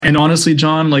And honestly,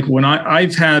 John, like when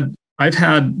I've had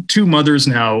two mothers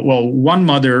now. Well, one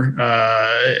mother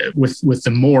with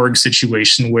the morgue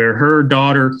situation where her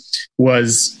daughter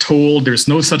was told there's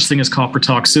no such thing as copper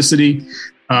toxicity,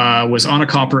 was on a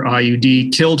copper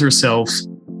IUD, killed herself.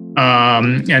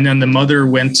 And then the mother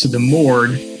went to the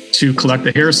morgue to collect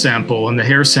the hair sample, and the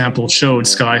hair sample showed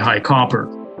sky-high copper.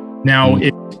 Now,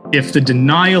 if the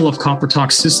denial of copper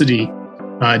toxicity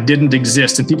didn't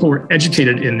exist and people were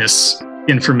educated in this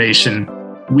information,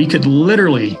 we could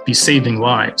literally be saving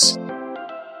lives.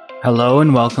 Hello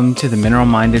and welcome to the Mineral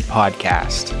Minded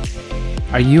Podcast.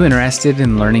 Are you interested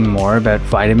in learning more about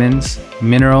vitamins,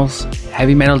 minerals,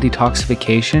 heavy metal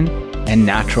detoxification, and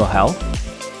natural health?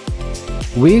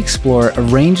 We explore a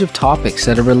range of topics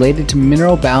that are related to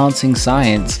mineral balancing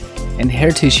science and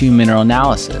hair tissue mineral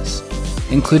analysis,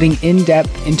 including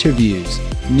in-depth interviews,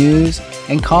 news,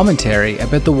 and commentary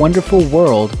about the wonderful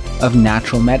world of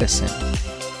natural medicine.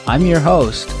 I'm your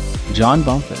host, John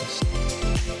Bumpus.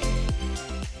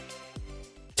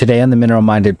 Today on the Mineral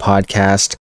Minded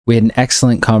Podcast, we had an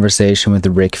excellent conversation with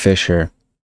Rick Fischer.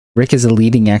 Rick is a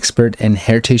leading expert in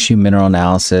hair tissue mineral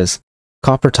analysis,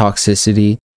 copper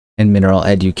toxicity, and mineral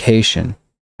education.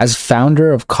 As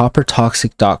founder of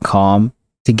coppertoxic.com,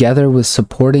 together with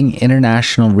supporting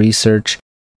international research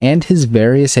and his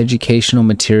various educational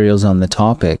materials on the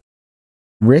topic,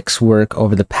 Rick's work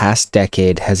over the past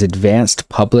decade has advanced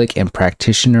public and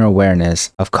practitioner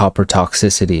awareness of copper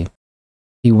toxicity.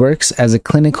 He works as a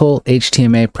clinical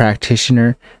HTMA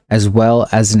practitioner as well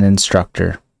as an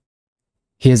instructor.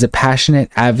 He is a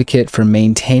passionate advocate for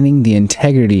maintaining the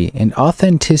integrity and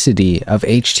authenticity of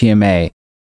HTMA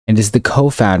and is the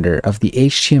co-founder of the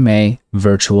HTMA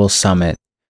Virtual Summit,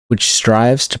 which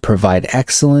strives to provide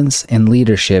excellence and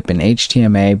leadership in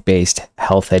HTMA-based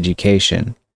health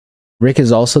education. Rick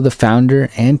is also the founder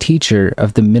and teacher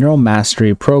of the Mineral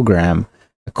Mastery Program,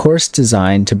 a course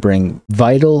designed to bring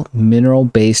vital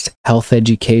mineral-based health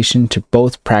education to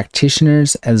both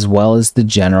practitioners as well as the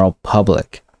general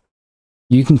public.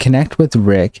 You can connect with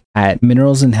Rick at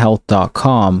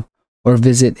mineralsandhealth.com or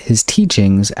visit his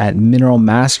teachings at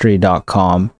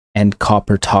mineralmastery.com and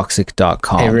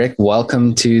coppertoxic.com. Hey Rick,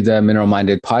 welcome to the Mineral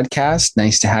Minded Podcast.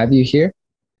 Nice to have you here.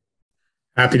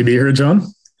 Happy to be here, John.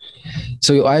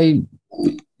 So I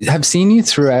have seen you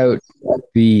throughout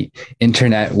the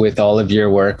internet with all of your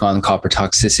work on copper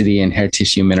toxicity and hair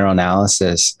tissue mineral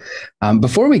analysis.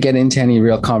 Before we get into any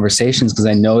real conversations, because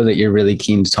I know that you're really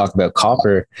keen to talk about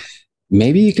copper,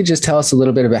 maybe you could just tell us a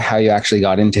little bit about how you actually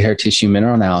got into hair tissue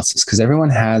mineral analysis, because everyone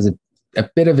has a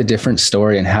bit of a different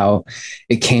story and how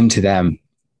it came to them.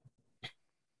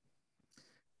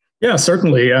 Yeah,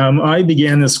 certainly. I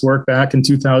began this work back in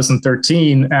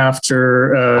 2013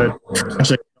 after a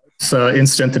tragic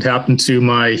incident that happened to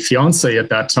my fiance at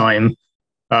that time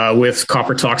with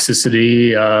copper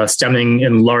toxicity, stemming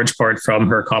in large part from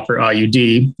her copper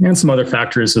IUD and some other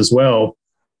factors as well.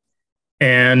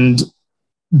 And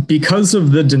because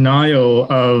of the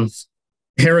denial of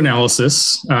hair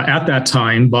analysis at that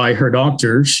time by her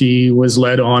doctor, she was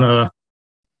led on a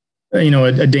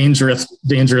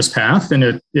dangerous path, and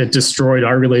it destroyed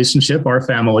our relationship, our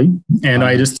family. And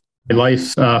I just my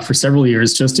life for several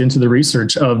years just into the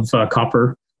research of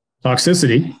copper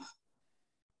toxicity,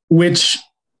 which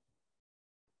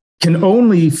can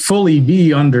only fully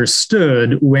be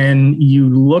understood when you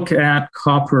look at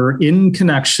copper in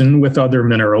connection with other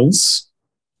minerals.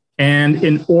 And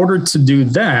in order to do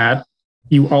that,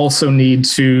 you also need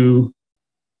to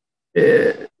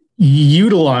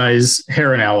utilize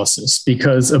hair analysis,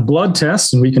 because a blood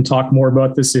test, and we can talk more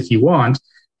about this if you want,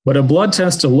 but a blood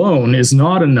test alone is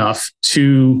not enough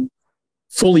to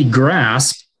fully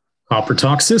grasp copper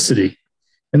toxicity.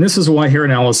 And this is why hair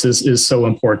analysis is so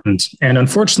important. And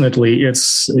unfortunately,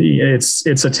 it's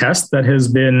a test that has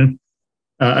been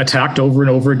attacked over and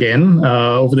over again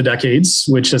over the decades,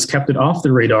 which has kept it off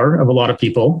the radar of a lot of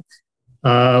people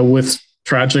with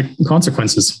tragic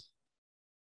consequences.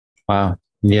 Wow.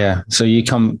 Yeah. So you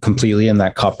come completely in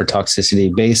that copper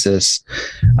toxicity basis.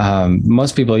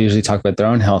 Most people usually talk about their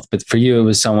own health, but for you, it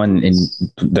was someone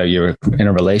that you're in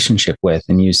a relationship with,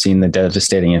 and you've seen the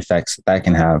devastating effects that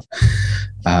can have.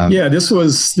 Yeah, this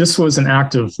was an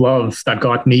act of love that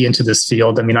got me into this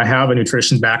field. I mean, I have a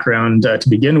nutrition background to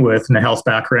begin with and a health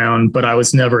background, but I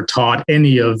was never taught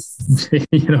any of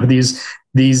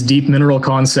these deep mineral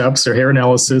concepts or hair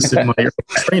analysis in my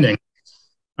training.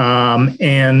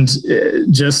 And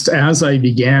just as I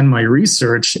began my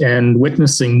research and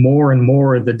witnessing more and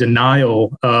more the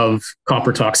denial of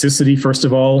copper toxicity, first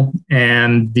of all,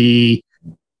 and the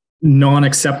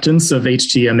non-acceptance of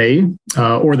HTMA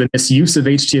or the misuse of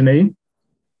HTMA,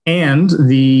 and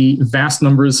the vast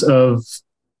numbers of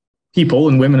people,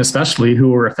 and women especially, who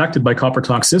were affected by copper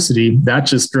toxicity, that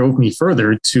just drove me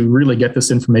further to really get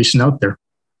this information out there.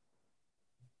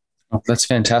 Oh, that's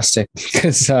fantastic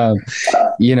because,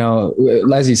 you know,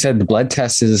 as you said, the blood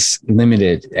test is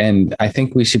limited. And I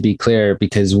think we should be clear,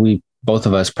 because both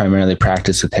of us primarily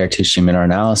practice with hair tissue mineral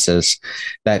analysis,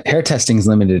 that hair testing is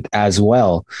limited as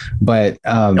well. But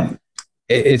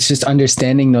it's just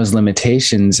understanding those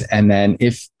limitations. And then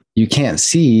if you can't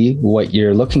see what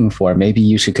you're looking for, maybe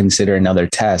you should consider another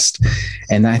test.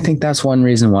 And I think that's one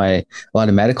reason why a lot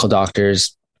of medical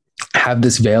doctors have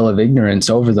this veil of ignorance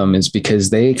over them, is because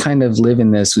they kind of live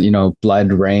in this, you know,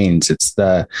 blood reigns. It's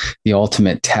the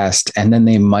ultimate test. And then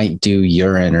they might do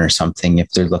urine or something if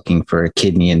they're looking for a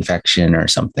kidney infection or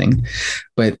something.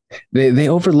 But they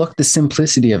overlook the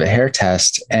simplicity of a hair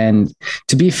test. And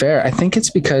to be fair, I think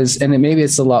it's because, and maybe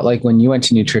it's a lot like when you went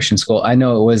to nutrition school. I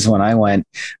know it was when I went,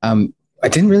 I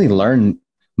didn't really learn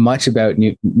much about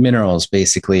minerals.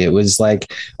 Basically, it was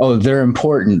like, oh, they're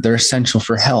important, they're essential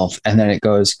for health, and then it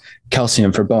goes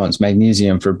calcium for bones,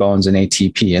 magnesium for bones, and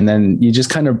ATP, and then you just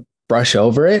kind of brush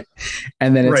over it,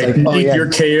 and then it's like, oh, eat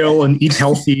your kale and eat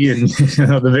healthy, and you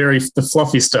know, the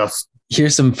fluffy stuff.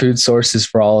 Here's some food sources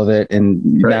for all of it, and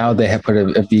now they have put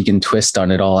a vegan twist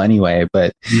on it all anyway.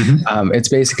 But it's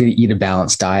basically eat a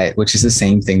balanced diet, which is the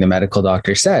same thing the medical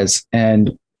doctor says.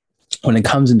 And when it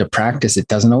comes into practice, it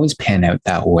doesn't always pan out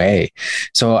that way.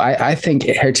 So I think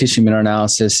hair tissue mineral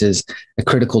analysis is a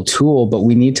critical tool, but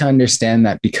we need to understand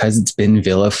that because it's been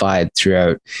vilified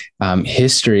throughout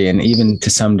history, and even to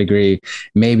some degree,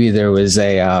 maybe there was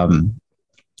a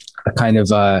kind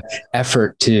of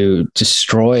effort to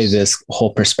destroy this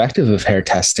whole perspective of hair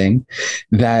testing,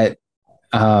 that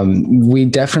we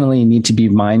definitely need to be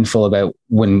mindful about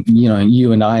when, you know,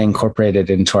 you and I incorporate it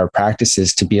into our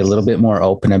practices, to be a little bit more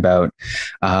open about,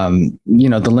 you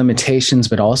know, the limitations,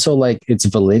 but also like its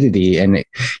validity, and,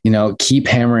 you know, keep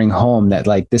hammering home that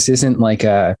like, this isn't like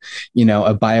a, you know,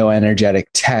 a bioenergetic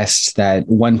test that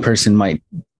one person might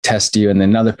test you and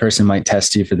another person might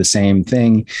test you for the same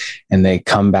thing, and they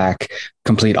come back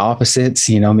complete opposites.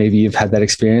 You know, maybe you've had that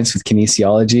experience with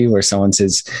kinesiology where someone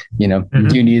says, you know,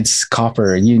 you need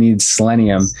copper, you need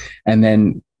selenium. And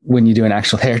then when you do an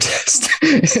actual hair test,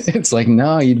 it's like,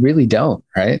 no, you really don't.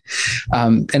 Right.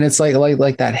 And it's like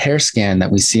that hair scan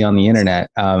that we see on the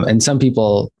internet. And some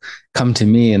people come to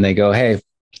me and they go, hey,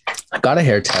 I got a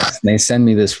hair test, and they send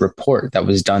me this report that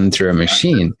was done through a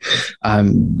machine.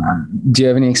 Do you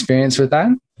have any experience with that?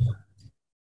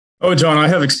 Oh, John, I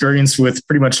have experience with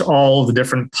pretty much all the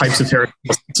different types of hair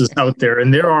analysis out there,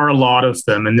 and there are a lot of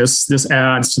them. And this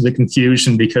adds to the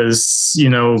confusion because, you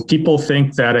know, people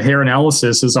think that a hair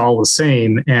analysis is all the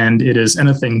same, and it is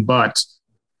anything but.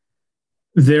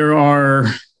 There are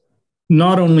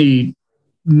not only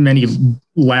many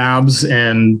labs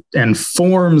and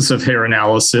forms of hair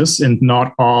analysis, and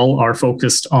not all are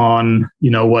focused on, you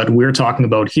know, what we're talking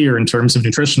about here in terms of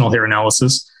nutritional hair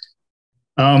analysis.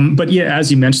 But yeah,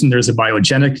 as you mentioned, there's a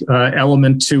biogenic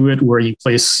element to it, where you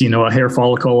place, you know, a hair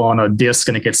follicle on a disc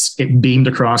and it gets beamed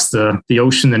across the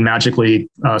ocean and magically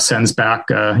sends back,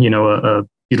 you know, a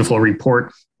beautiful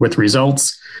report with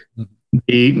results.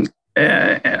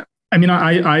 I mean,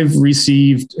 I've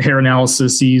received hair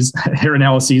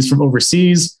analyses from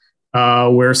overseas,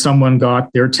 where someone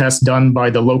got their test done by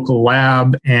the local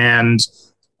lab, and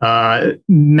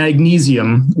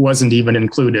magnesium wasn't even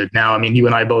included. Now, I mean, you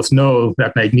and I both know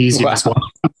that magnesium is one of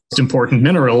the most important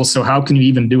minerals. So how can you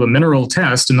even do a mineral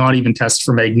test and not even test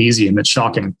for magnesium? It's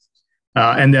shocking.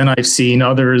 And then I've seen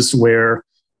others where,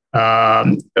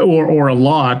 or a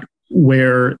lot,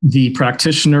 where the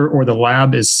practitioner or the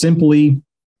lab is simply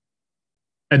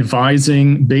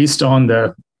advising based on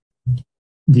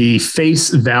the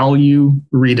face value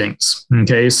readings.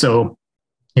 Okay, so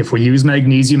if we use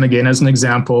magnesium again as an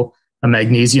example, a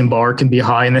magnesium bar can be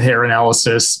high in the hair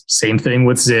analysis. Same thing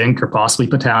with zinc or possibly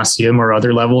potassium or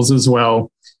other levels as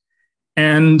well.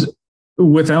 And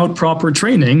without proper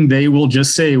training, they will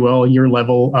just say, well, your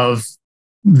level of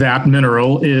that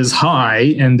mineral is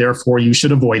high and therefore you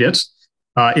should avoid it.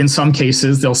 In some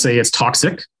cases, they'll say it's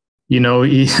toxic, you know,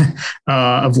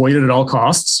 avoid it at all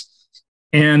costs.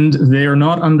 And they're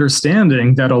not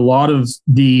understanding that a lot of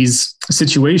these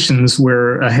situations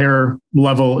where a hair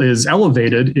level is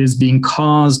elevated is being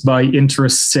caused by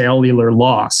intracellular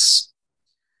loss.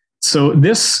 So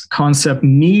this concept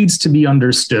needs to be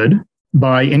understood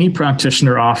by any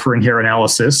practitioner offering hair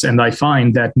analysis. And I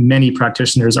find that many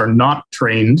practitioners are not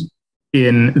trained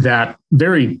in that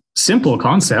very simple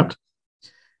concept.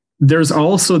 There's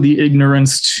also the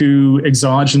ignorance to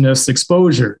exogenous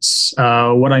exposures.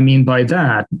 What I mean by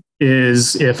that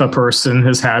is if a person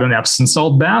has had an Epsom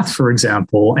salt bath, for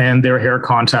example, and their hair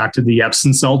contacted the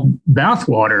Epsom salt bath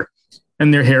water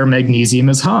and their hair magnesium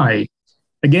is high.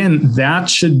 Again, that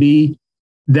should be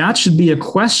a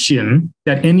question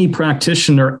that any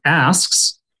practitioner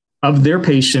asks of their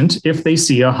patient if they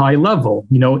see a high level.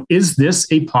 Is this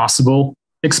a possible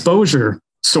exposure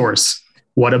source?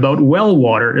 What about well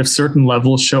water? If certain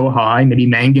levels show high, maybe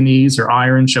manganese or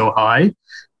iron show high,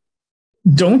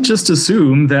 don't just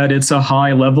assume that it's a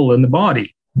high level in the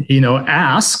body.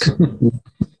 Ask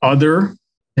other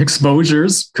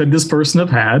exposures could this person have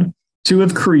had to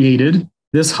have created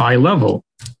this high level.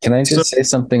 Can I just say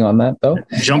something on that, though?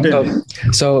 Jump in.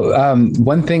 So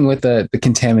one thing with the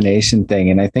contamination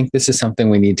thing, and I think this is something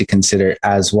we need to consider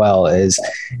as well, is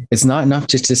it's not enough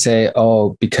just to say,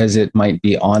 oh, because it might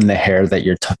be on the hair that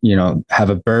you're,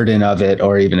 have a burden of it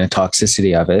or even a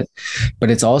toxicity of it. But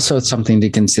it's also something to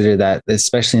consider that,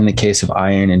 especially in the case of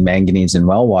iron and manganese and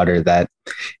well water, that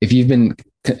if you've been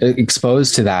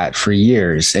exposed to that for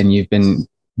years and you've been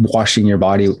washing your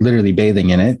body, literally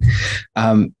bathing in it,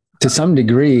 to some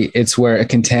degree, it's where a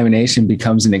contamination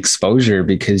becomes an exposure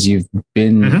because you've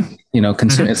been,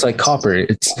 consuming. It's like copper. If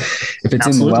it's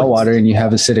Absolutely. In the well water and you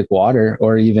have acidic water,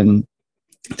 or even,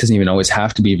 it doesn't even always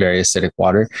have to be very acidic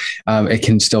water, it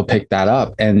can still pick that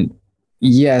up. And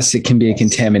yes, it can be a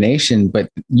contamination,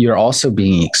 but you're also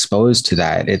being exposed to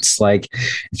that. It's like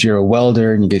if you're a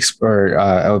welder and you get, or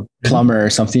a plumber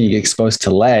or something, you get exposed to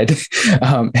lead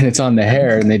and it's on the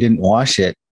hair and they didn't wash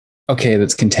it. Okay,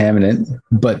 that's contaminant,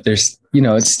 but there's,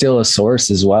 it's still a source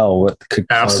as well. What could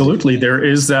Absolutely. There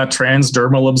is that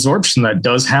transdermal absorption that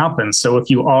does happen. So if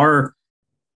you are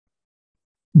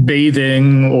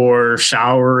bathing or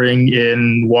showering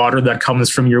in water that comes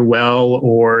from your well,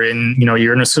 or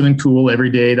you're in a swimming pool every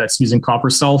day that's using copper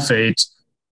sulfate,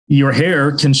 your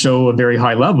hair can show a very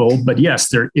high level, but yes,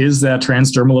 there is that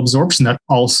transdermal absorption that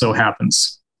also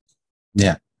happens.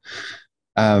 Yeah.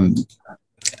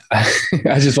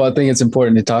 I just think it's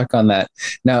important to talk on that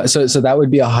now. So that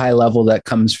would be a high level that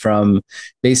comes from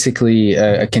basically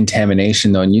a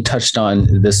contamination, though. And you touched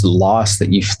on this loss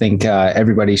that you think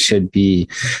everybody should be,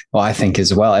 well, I think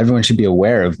as well, everyone should be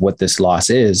aware of what this loss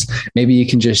is. Maybe you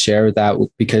can just share that,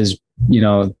 because,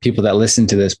 people that listen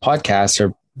to this podcast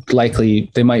are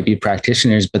likely, they might be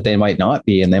practitioners, but they might not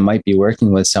be, and they might be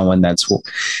working with someone that's,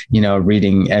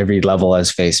 reading every level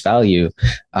as face value.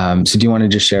 So do you want to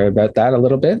just share about that a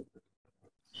little bit?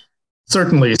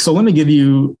 Certainly. So let me give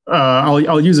you,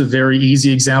 I'll use a very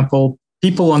easy example.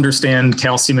 People understand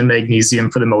calcium and magnesium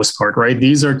for the most part, right?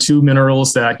 These are two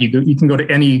minerals that you can go to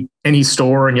any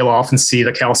store and you'll often see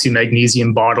the calcium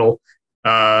magnesium bottle,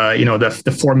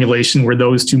 the formulation where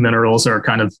those two minerals are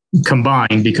kind of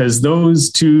combined, because those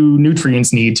two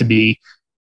nutrients need to be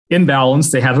in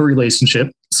balance. They have a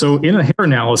relationship. So in a hair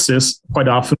analysis, quite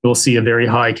often we'll see a very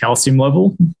high calcium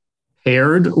level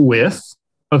paired with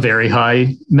a very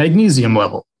high magnesium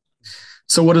level.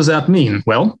 So what does that mean?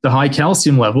 Well, the high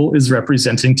calcium level is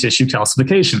representing tissue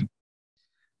calcification.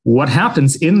 What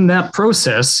happens in that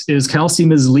process is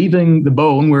calcium is leaving the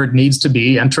bone where it needs to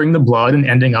be, entering the blood and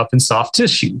ending up in soft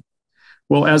tissue.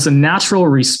 Well, as a natural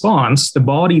response, the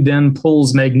body then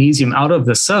pulls magnesium out of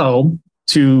the cell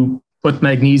to put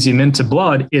magnesium into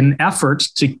blood in effort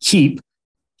to keep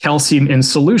calcium in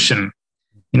solution.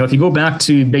 If you go back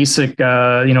to basic,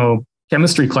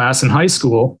 chemistry class in high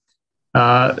school,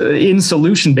 in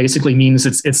solution basically means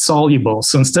it's soluble.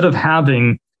 So instead of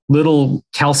having little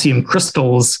calcium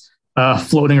crystals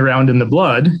floating around in the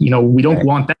blood, we don't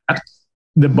want that.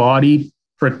 The body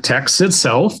protects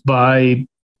itself by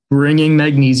bringing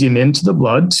magnesium into the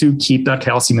blood to keep that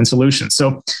calcium in solution.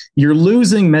 So you're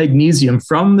losing magnesium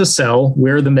from the cell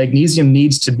where the magnesium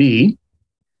needs to be.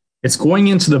 It's going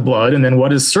into the blood, and then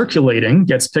what is circulating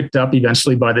gets picked up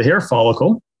eventually by the hair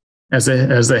follicle. As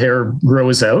the hair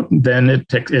grows out, then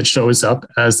it shows up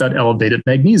as that elevated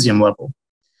magnesium level.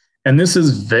 And this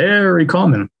is very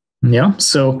common. Yeah.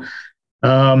 So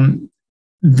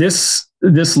this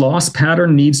loss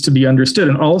pattern needs to be understood.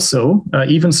 And also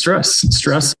even stress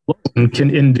alone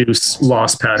can induce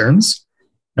loss patterns,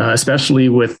 especially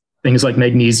with things like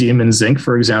magnesium and zinc,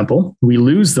 for example. We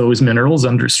lose those minerals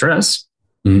under stress.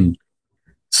 Mm.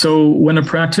 So when a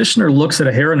practitioner looks at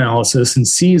a hair analysis and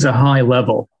sees a high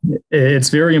level, it's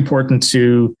very important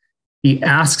to be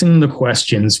asking the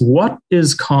questions, what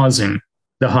is causing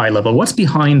the high level? What's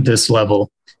behind this level?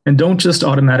 And don't just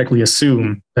automatically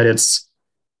assume that it's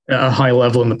a high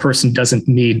level and the person doesn't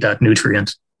need that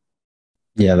nutrient.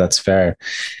 Yeah, that's fair.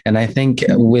 And I think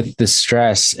with the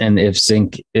stress, and if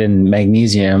zinc and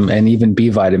magnesium and even B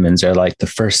vitamins are like the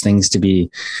first things to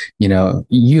be,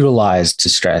 utilized to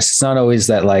stress. It's not always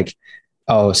that like,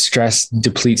 oh, stress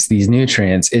depletes these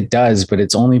nutrients. It does, but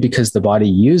it's only because the body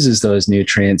uses those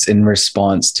nutrients in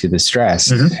response to the stress.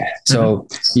 Mm-hmm. So,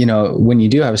 when you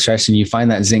do have stress and you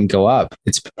find that zinc go up,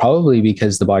 it's probably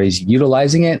because the body's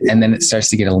utilizing it, and then it starts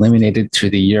to get eliminated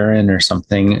through the urine or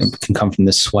something. It can come from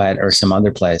the sweat or some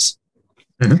other place.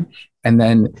 Mm-hmm. And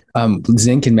then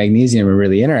zinc and magnesium are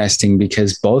really interesting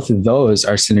because both of those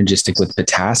are synergistic with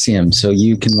potassium. So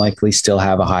you can likely still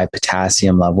have a high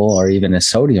potassium level or even a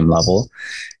sodium level,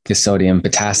 because sodium and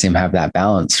potassium have that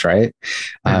balance, right?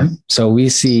 Mm-hmm. So we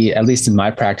see, at least in my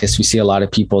practice, we see a lot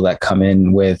of people that come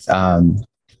in with, a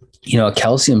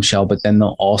calcium shell, but then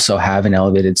they'll also have an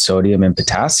elevated sodium and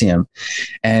potassium.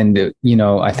 And,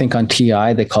 I think on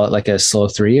TI, they call it like a slow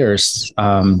 3 or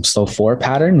slow 4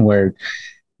 pattern, where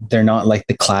they're not like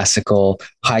the classical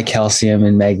high calcium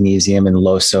and magnesium and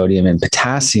low sodium and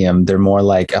potassium. They're more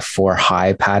like a 4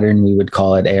 high pattern. We would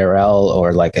call it ARL,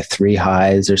 or like a 3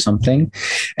 highs or something.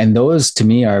 And those to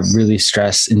me are really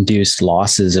stress induced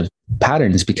losses of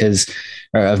patterns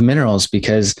of minerals,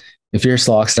 because if you're a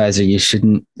slow oxidizer, you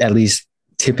shouldn't at least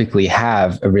typically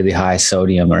have a really high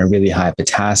sodium or a really high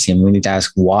potassium. We need to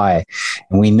ask why.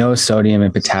 And we know sodium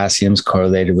and potassium is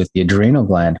correlated with the adrenal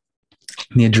gland.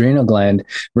 The adrenal gland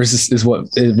is what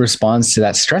it responds to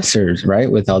that stressors, right?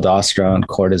 With aldosterone,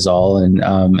 cortisol, and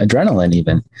adrenaline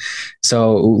even.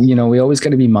 So, we always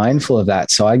got to be mindful of that.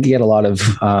 So I get a lot of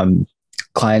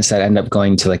clients that end up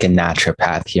going to like a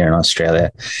naturopath here in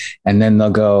Australia. And then they'll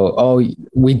go, oh,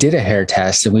 we did a hair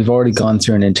test and we've already gone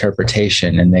through an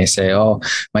interpretation. And they say, oh,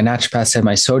 my naturopath said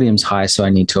my sodium's high, so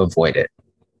I need to avoid it.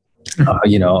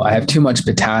 I have too much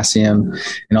potassium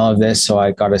and all of this, so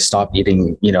I got to stop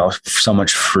eating, so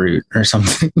much fruit or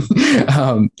something.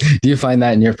 Do you find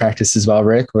that in your practice as well,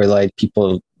 Rick, where like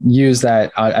people use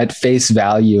that at face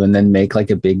value and then make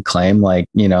like a big claim, like,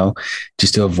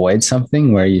 just to avoid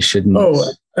something where you shouldn't? Oh,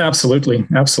 absolutely.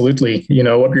 Absolutely.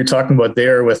 What you're talking about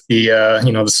there with the,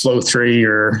 the slow 3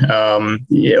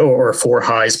 or 4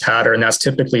 highs pattern, that's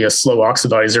typically a slow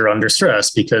oxidizer under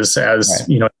stress, because as,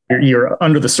 right, you're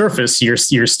under the surface, you're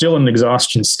still in an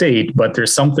exhaustion state, but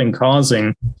there's something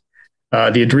causing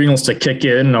the adrenals to kick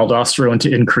in and aldosterone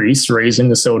to increase, raising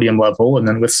the sodium level. And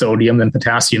then with sodium, then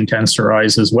potassium tends to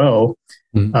rise as well.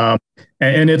 Mm-hmm.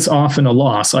 And it's often a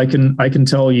loss. I can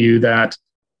tell you that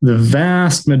the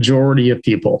vast majority of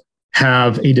people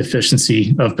have a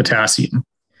deficiency of potassium.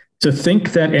 To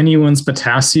think that anyone's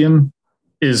potassium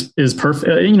is perfect,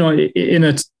 in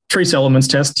a trace elements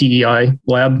test, TEI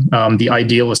lab, the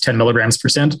ideal is 10 milligrams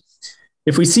percent.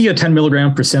 If we see a 10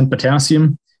 milligram percent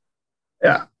potassium,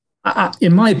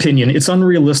 in my opinion, it's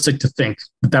unrealistic to think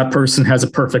that person has a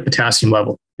perfect potassium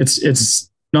level. It's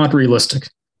not realistic.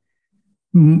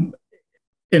 In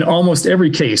almost every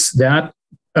case, that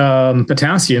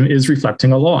potassium is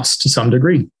reflecting a loss to some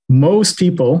degree. Most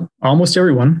people, almost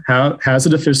everyone, has a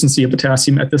deficiency of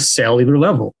potassium at the cellular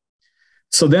level.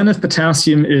 So then if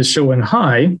potassium is showing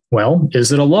high, well,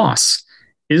 is it a loss?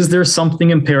 Is there something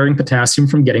impairing potassium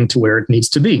from getting to where it needs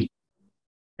to be?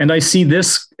 And I see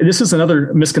this is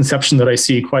another misconception that I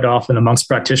see quite often amongst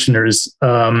practitioners,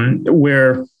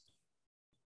 where,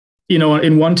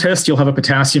 in one test, you'll have a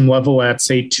potassium level at,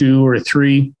 say, 2 or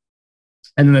 3.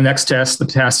 And then the next test, the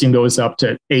potassium goes up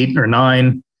to 8 or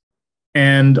 9.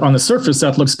 And on the surface,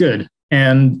 that looks good.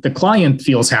 And the client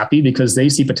feels happy because they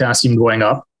see potassium going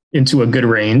up into a good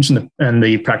range. And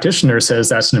the practitioner says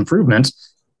that's an improvement.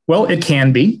 Well, it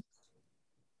can be.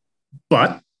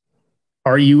 But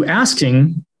are you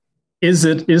asking, is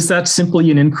that simply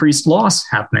an increased loss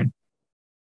happening?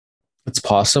 It's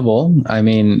possible. I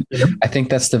mean, yeah. I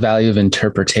think that's the value of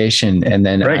interpretation and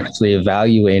then right. actually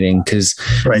evaluating, because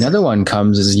right. Another one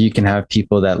comes is you can have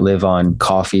people that live on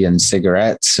coffee and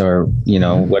cigarettes or,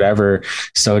 whatever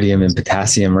sodium and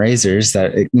potassium raisers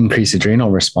that increase adrenal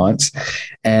response.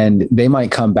 And they might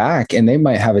come back and they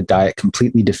might have a diet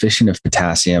completely deficient of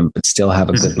potassium, but still have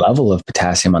a good level of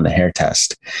potassium on the hair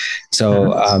test.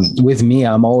 So with me,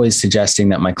 I'm always suggesting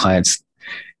that my clients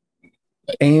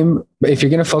if you're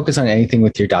going to focus on anything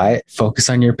with your diet, focus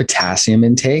on your potassium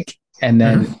intake. And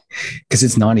then, because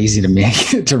it's not easy to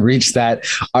make it to reach that,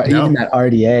 even that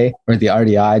RDA or the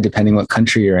RDI, depending what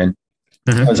country you're in,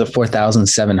 it was a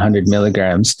 4,700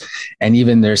 milligrams. And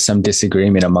even there's some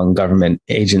disagreement among government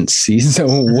agencies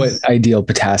on what ideal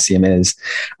potassium is.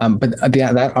 But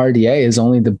that RDA is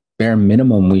only the bare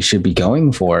minimum we should be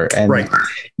going for. And, right.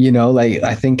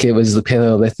 I think it was the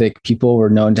Paleolithic people were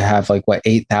known to have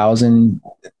 8,000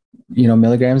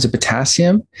 milligrams of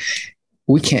potassium,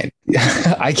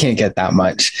 I can't get that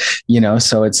much,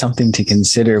 so it's something to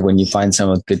consider when you find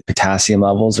someone with good potassium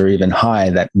levels or even high,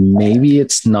 that maybe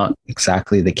it's not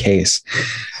exactly the case.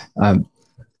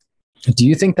 Do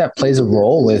you think that plays a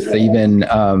role with even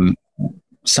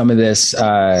some of this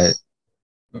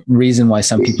reason why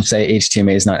some people say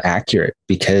HTMA is not accurate?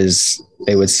 Because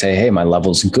they would say, hey, my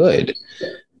level's good.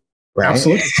 Right?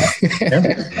 Absolutely.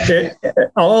 Yeah.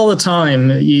 All the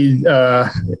time.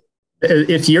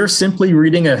 If you're simply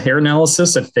reading a hair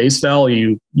analysis at face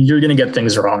value, you're going to get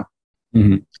things wrong.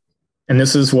 Mm-hmm. And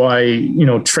this is why,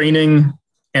 training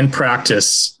and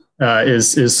practice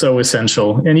is so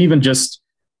essential. And even just,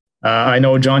 I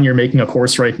know, John, you're making a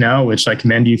course right now, which I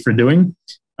commend you for doing.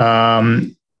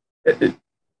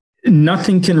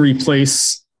 Nothing can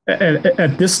replace,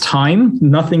 at this time,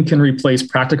 nothing can replace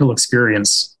practical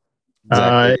experience.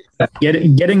 Exactly.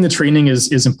 Getting the training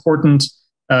is important.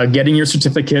 Getting your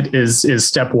certificate is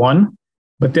step one,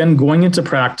 but then going into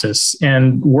practice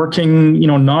and working,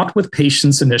 not with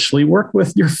patients initially, work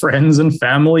with your friends and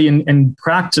family and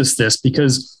practice this,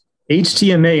 because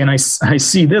HTMA, and I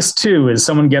see this too, is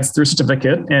someone gets their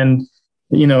certificate and,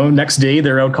 next day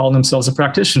they're out calling themselves a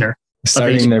practitioner.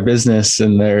 Starting their business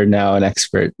and they're now an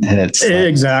expert. And it's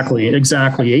exactly.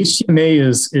 HTMA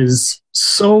is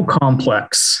so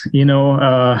complex.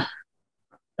 I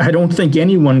don't think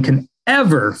anyone can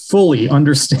ever fully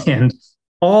understand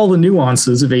all the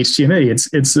nuances of HTMA.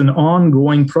 It's an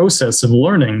ongoing process of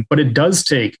learning, but it does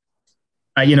take,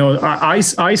 I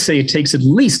say it takes at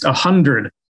least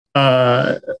 100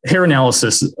 hair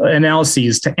analyses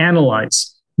to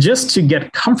analyze just to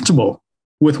get comfortable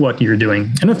with what you're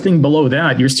doing. Anything below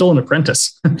that, you're still an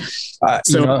apprentice. I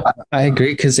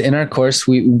agree, because in our course,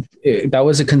 that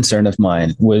was a concern of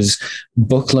mine, was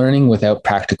book learning without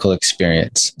practical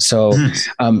experience. So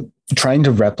trying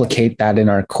to replicate that in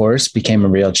our course became a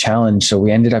real challenge. So we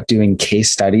ended up doing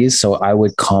case studies. So I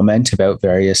would comment about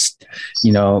various,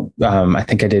 I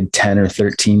think I did 10 or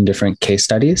 13 different case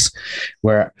studies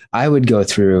where I would go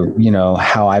through,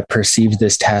 how I perceived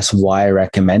this test, why I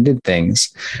recommended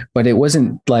things, but it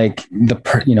wasn't like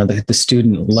the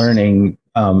student learning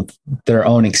their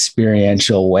own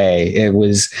experiential way. It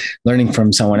was learning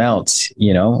from someone else,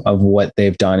 of what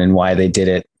they've done and why they did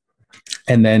it,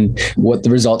 and then what the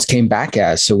results came back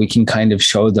as, so we can kind of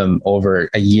show them over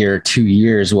a year, 2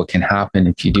 years, what can happen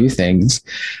if you do things.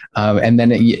 And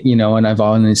then, and I've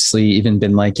honestly even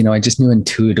been like, I just knew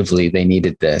intuitively they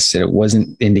needed this. It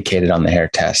wasn't indicated on the hair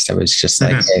test. I was just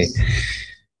like, hey,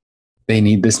 they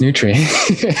need this nutrient,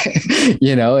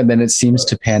 and then it seems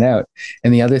to pan out.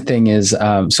 And the other thing is,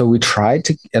 so we tried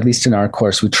to, at least in our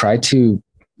course, we tried to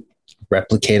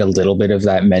replicate a little bit of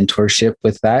that mentorship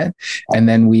with that. And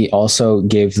then we also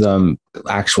gave them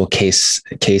actual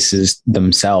cases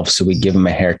themselves. So we give them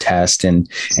a hair test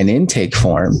and an intake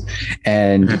form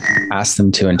and ask them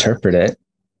to interpret it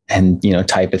and,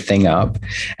 type a thing up.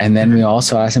 And then we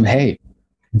also ask them, hey,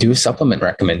 do a supplement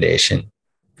recommendation,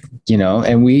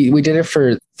 and we did it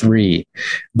for 3,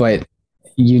 but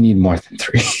you need more than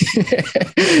 3,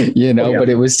 but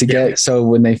it was to get, so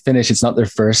when they finish, it's not their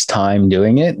first time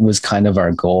doing it, was kind of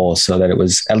our goal, so that it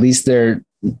was at least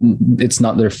it's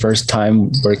not their first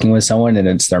time working with someone and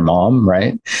it's their mom,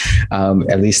 right?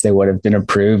 At least they would have been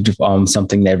approved on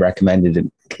something they recommended,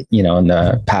 in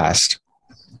the past.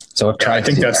 So I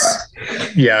think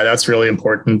that's really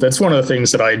important. That's one of the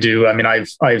things that I do. I mean,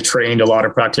 I've trained a lot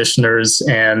of practitioners,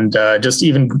 and just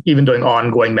even doing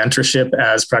ongoing mentorship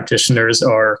as practitioners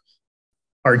are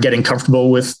getting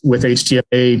comfortable with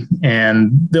HTMA,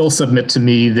 and they'll submit to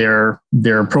me their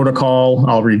protocol.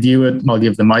 I'll review it. I'll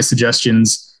give them my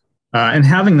suggestions, and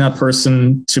having that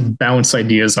person to bounce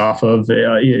ideas off of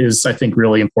is, I think,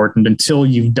 really important until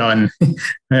you've done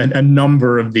a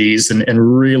number of these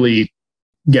and really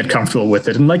get comfortable with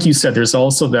it. And like you said, there's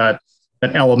also that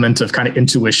element of kind of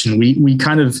intuition. We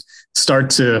kind of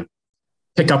start to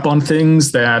pick up on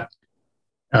things that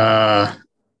I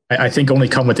think only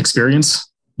come with experience,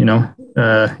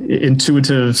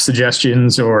 intuitive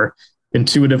suggestions or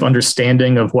intuitive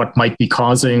understanding of what might be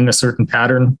causing a certain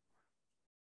pattern.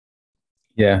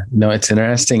 Yeah, no, it's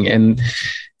interesting. And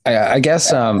I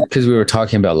guess because we were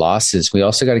talking about losses, we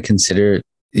also got to consider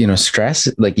stress,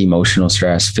 like emotional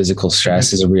stress, physical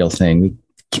stress is a real thing.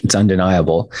 It's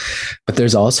undeniable. But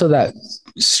there's also that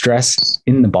stress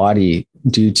in the body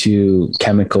due to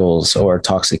chemicals or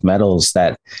toxic metals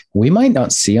that we might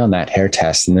not see on that hair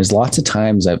test. And there's lots of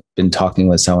times I've been talking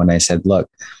with someone, I said, look,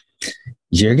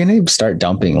 you're going to start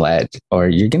dumping lead, or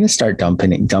you're going to start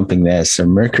dumping this, or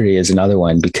mercury is another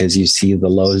one, because you see the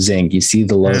low zinc, you see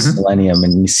the low selenium,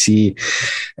 and you see,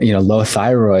 low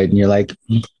thyroid, and you're like,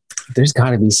 there's got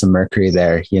to be some mercury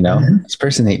there. This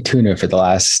person ate tuna for the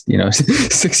last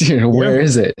 6 years. Where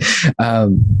is it?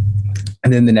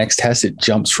 And then the next test, it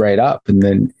jumps right up. And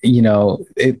then,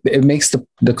 it makes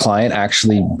the client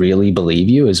actually really believe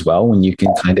you as well, when you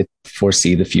can kind of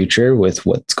foresee the future with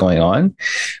what's going on.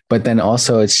 But then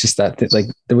also it's just that like,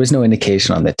 there was no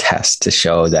indication on the test to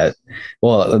show that,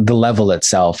 well, the level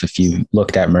itself, if you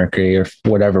looked at mercury or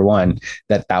whatever one,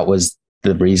 that was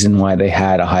the reason why they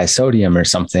had a high sodium or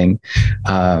something,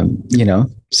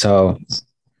 so.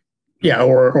 Yeah,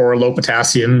 or low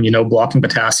potassium, blocking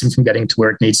potassium from getting to where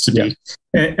it needs to be.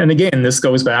 Yeah. And again, this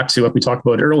goes back to what we talked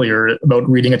about earlier about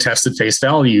reading a test at face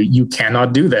value. You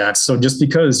cannot do that. So just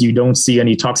because you don't see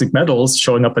any toxic metals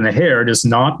showing up in the hair does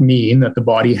not mean that the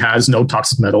body has no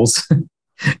toxic metals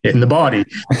in the body.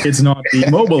 It's not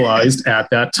demobilized at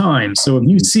that time. So if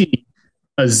you see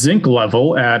a zinc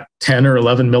level at 10 or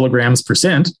 11 milligrams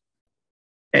percent,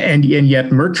 and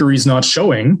yet mercury is not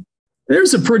showing,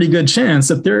 there's a pretty good chance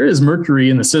that there is mercury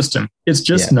in the system. It's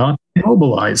just not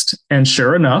mobilized. And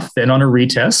sure enough, then on a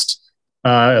retest,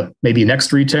 maybe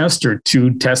next retest or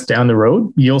 2 tests down the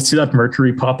road, you'll see that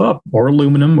mercury pop up, or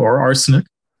aluminum or arsenic,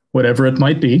 whatever it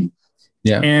might be.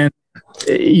 Yeah. And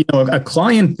a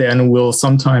client then will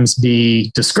sometimes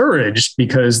be discouraged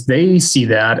because they see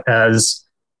that as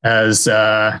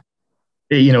a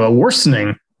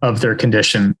worsening of their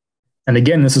condition. And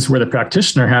again, this is where the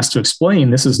practitioner has to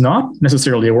explain, this is not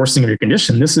necessarily a worsening of your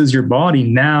condition. This is your body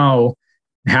now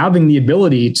having the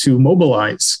ability to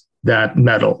mobilize that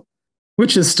metal,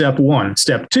 which is step 1.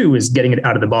 Step 2 is getting it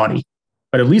out of the body.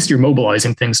 But at least you're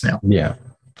mobilizing things now. Yeah,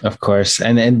 of course.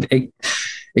 And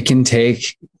it can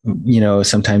take,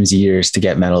 sometimes years to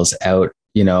get metals out,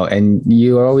 and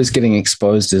you are always getting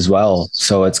exposed as well.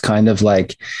 So it's kind of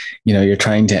like, you're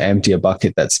trying to empty a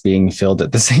bucket that's being filled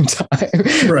at the same time.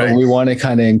 Right. But we want to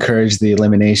kind of encourage the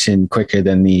elimination quicker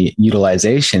than the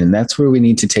utilization. And that's where we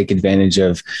need to take advantage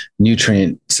of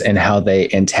nutrients and how they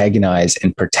antagonize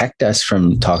and protect us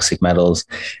from toxic metals,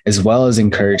 as well as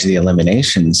encourage the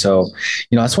elimination. So,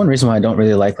 that's one reason why I don't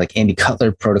really like Andy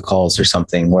Cutler protocols or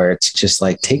something, where it's just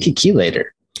like, take a chelator.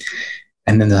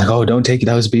 And then they're like, oh, don't take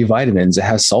those B vitamins. It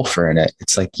has sulfur in it.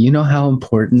 It's like, how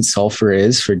important sulfur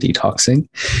is for detoxing?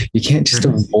 You can't just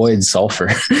avoid sulfur,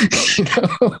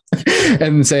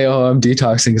 and say, oh, I'm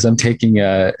detoxing because I'm taking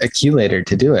a chelator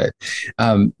to do it.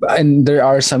 And there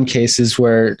are some cases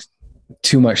where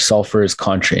too much sulfur is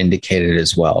contraindicated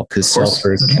as well, because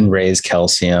sulfur can raise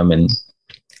calcium,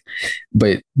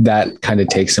 but that kind of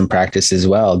takes some practice as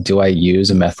well. Do I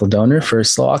use a methyl donor for a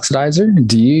slow oxidizer?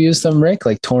 Do you use them, Rick,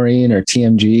 like taurine or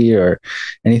TMG or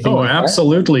anything? Oh,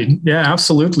 absolutely. Yeah,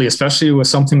 absolutely. Especially with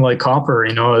something like copper,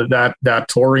 that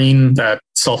taurine, that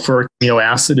sulfuric amino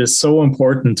acid is so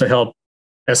important to help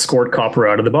escort copper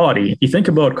out of the body. If you think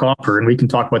about copper, and we can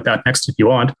talk about that next if you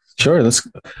want. Sure. Let's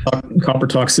copper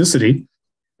toxicity.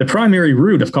 The primary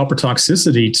route of copper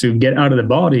toxicity to get out of the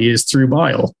body is through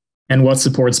bile. And what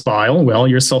supports bile? Well,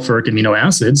 your sulfuric amino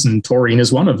acids, and taurine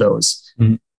is one of those.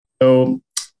 Mm-hmm. So,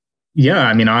 yeah,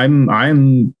 I mean,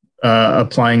 I'm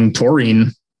applying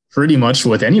taurine pretty much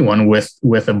with anyone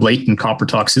with a blatant copper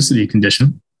toxicity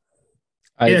condition,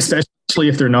 especially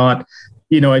if they're not,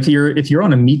 if you're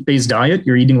on a meat-based diet,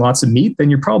 you're eating lots of meat, then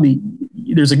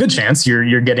there's a good chance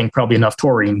you're getting probably enough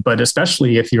taurine. But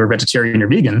especially if you're vegetarian or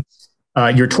vegan,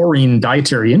 your taurine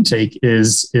dietary intake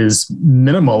is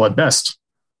minimal at best.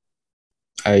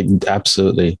 I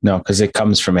absolutely no, because it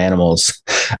comes from animals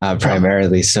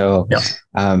primarily. So,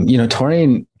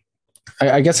 taurine,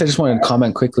 I guess I just wanted to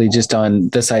comment quickly just on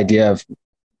this idea of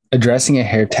addressing a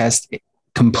hair test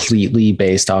completely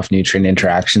based off nutrient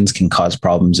interactions can cause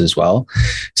problems as well.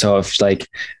 So if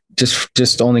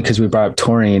just only because we brought up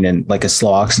taurine and like a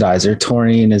slow oxidizer,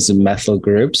 taurine is a methyl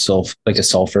group, so like a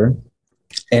sulfur,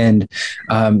 and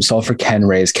sulfur can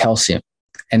raise calcium.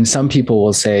 And some people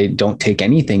will say, don't take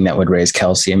anything that would raise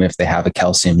calcium if they have a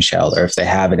calcium shell or if they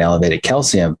have an elevated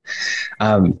calcium.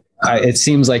 It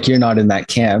seems like you're not in that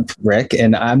camp, Rick,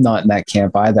 and I'm not in that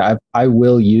camp either. I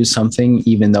will use something,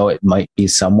 even though it might be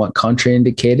somewhat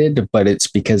contraindicated, but it's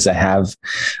because I have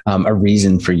a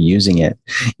reason for using it,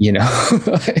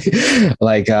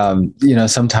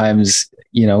 sometimes,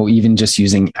 even just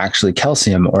using actually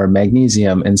calcium or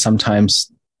magnesium, and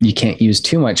sometimes you can't use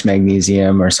too much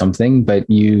magnesium or something, but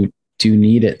you do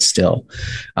need it still.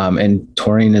 And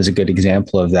taurine is a good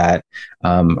example of that,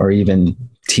 or even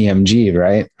TMG,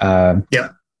 right?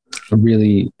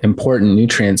 really important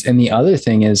nutrients. And the other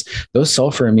thing is those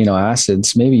sulfur amino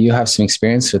acids, maybe you have some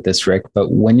experience with this, Rick,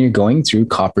 but when you're going through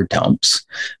copper dumps,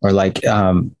 or like,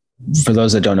 for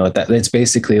those that don't know what that, it's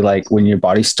basically like when your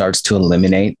body starts to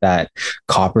eliminate that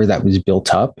copper that was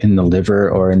built up in the liver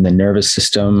or in the nervous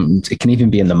system. It can even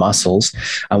be in the muscles.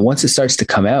 And once it starts to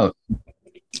come out,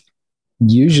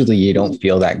 usually you don't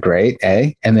feel that great,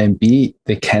 A, and then B,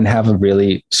 they can have a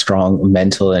really strong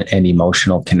mental and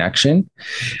emotional connection.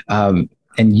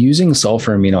 And using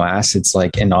sulfur amino acids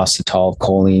like inositol,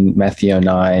 choline,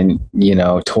 methionine,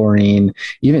 taurine,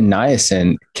 even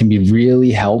niacin can be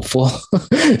really helpful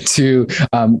to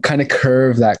kind of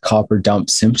curve that copper dump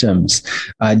symptoms.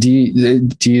 Do you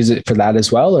use it for that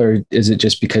as well, or is it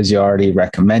just because you already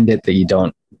recommend it that you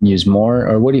don't use more?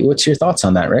 Or what's your thoughts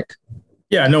on that, Rick?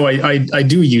 Yeah, no, I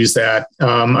do use that.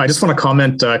 I just want to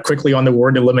comment quickly on the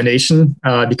word elimination,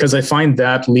 because I find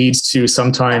that leads to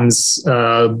sometimes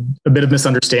a bit of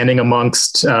misunderstanding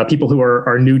amongst people who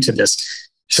are new to this.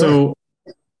 Sure. So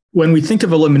when we think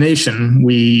of elimination,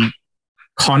 we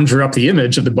conjure up the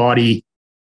image of the body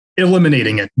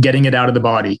eliminating it, getting it out of the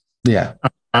body. Yeah.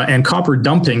 And copper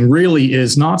dumping really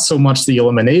is not so much the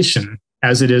elimination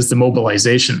as it is the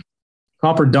mobilization.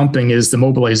 Copper dumping is the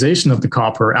mobilization of the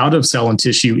copper out of cell and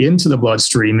tissue into the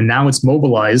bloodstream. And now it's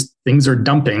mobilized, things are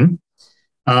dumping.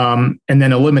 And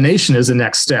then elimination is the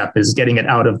next step, is getting it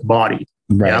out of the body.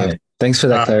 Right. Yeah? Thanks for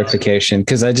that clarification.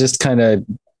 Cause I just kind of,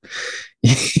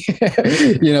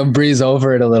 breeze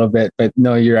over it a little bit, but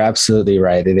no, you're absolutely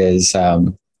right. It is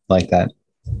like that.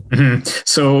 Mm-hmm.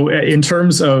 So in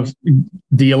terms of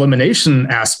the elimination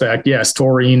aspect, yes,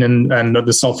 taurine and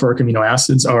the sulfuric amino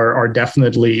acids are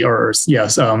definitely,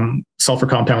 sulfur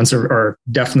compounds are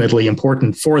definitely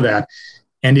important for that.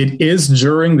 And it is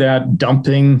during that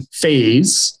dumping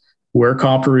phase where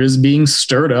copper is being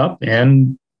stirred up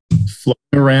and floating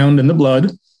around in the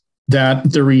blood that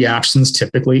the reactions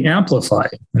typically amplify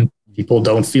and people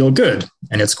don't feel good.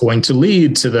 And it's going to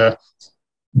lead to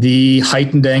the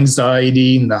heightened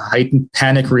anxiety and the heightened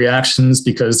panic reactions,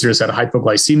 because there's that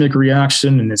hypoglycemic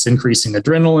reaction and it's increasing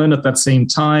adrenaline at that same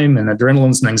time. And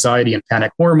adrenaline's an anxiety and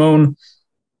panic hormone.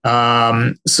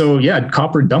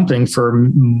 Copper dumping for,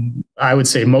 I would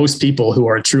say, most people who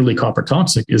are truly copper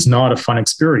toxic is not a fun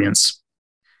experience.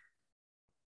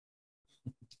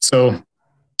 So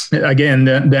again,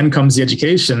 then comes the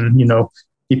education.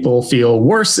 People feel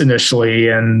worse initially.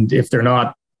 And if they're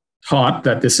not taught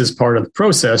that this is part of the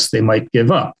process, they might give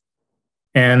up.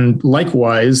 And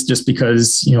likewise, just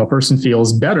because a person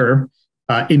feels better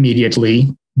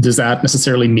immediately, does that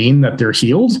necessarily mean that they're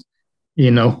healed?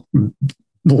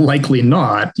 Likely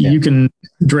not. Yeah. You can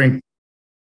drink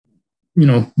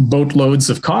boatloads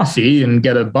of coffee and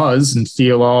get a buzz and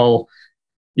feel all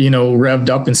revved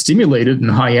up and stimulated and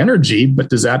high energy, but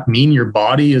does that mean your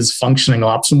body is functioning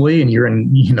optimally and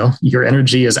your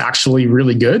energy is actually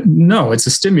really good? No, it's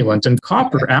a stimulant, and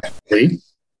copper actually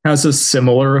has a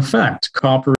similar effect.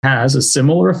 Copper has a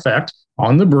similar effect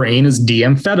on the brain as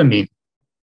D-amphetamine.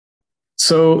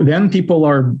 So then people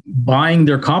are buying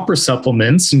their copper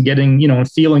supplements and getting,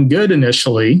 feeling good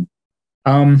initially.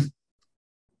 And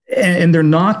they're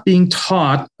not being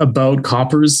taught about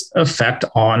copper's effect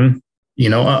on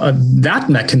that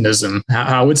mechanism,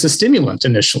 how it's a stimulant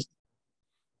initially.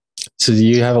 So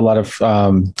you have a lot of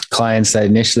clients that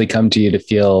initially come to you to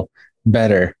feel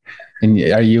better. And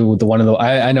are you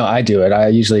I know I do it. I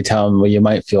usually tell them, well, you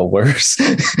might feel worse.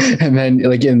 And then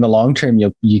like in the long term,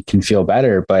 you can feel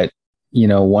better. But,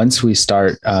 once we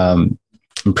start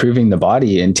improving the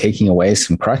body and taking away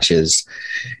some crutches,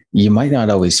 you might not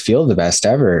always feel the best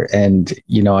ever. And,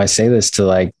 I say this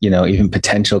to even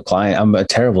potential client. I'm a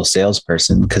terrible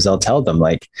salesperson because I'll tell them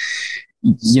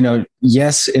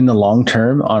yes, in the long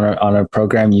term on a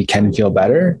program, you can feel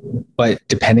better, but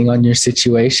depending on your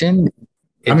situation,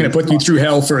 I'm going to put you through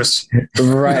hell first.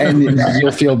 Right. And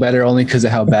you'll feel better only because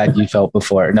of how bad you felt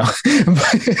before. No,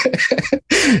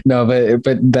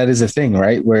 but that is a thing,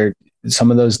 right? Where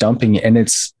some of those dumping, and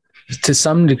it's to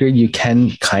some degree, you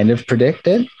can kind of predict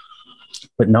it,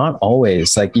 but not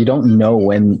always. Like you don't know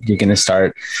when you're going to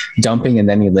start dumping and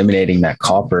then eliminating that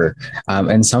copper.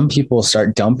 And some people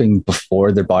start dumping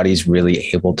before their body's really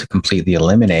able to completely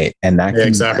eliminate. And that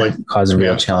can cause a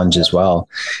real challenge as well.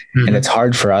 Mm-hmm. And it's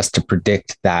hard for us to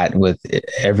predict that with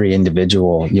every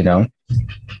individual,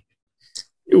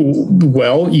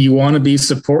 Well, you want to be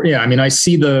support. Yeah. I mean, I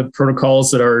see the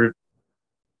protocols that are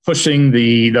pushing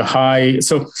the high.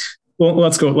 So well,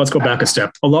 let's go back a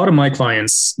step. A lot of my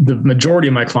clients, the majority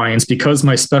of my clients, because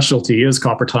my specialty is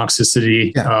copper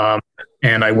toxicity,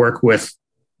 and I work with,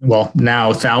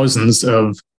 now thousands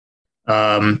of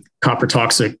copper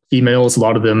toxic females, a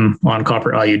lot of them on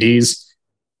copper IUDs.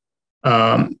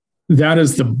 That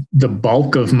is the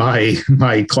bulk of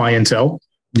my clientele.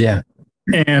 Yeah.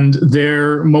 And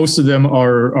most of them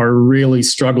are really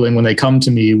struggling when they come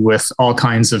to me with all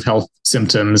kinds of health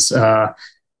symptoms,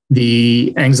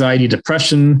 the anxiety,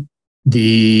 depression,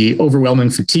 the overwhelming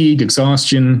fatigue,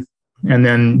 exhaustion, and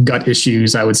then gut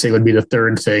issues, I would say, would be the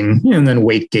third thing, and then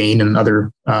weight gain and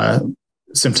other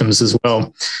symptoms as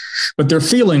well. But they're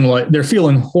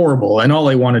feeling horrible, and all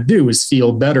they want to do is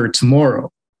feel better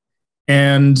tomorrow.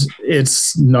 And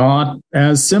it's not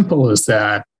as simple as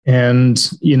that. And,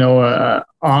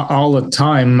 all the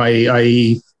time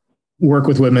I work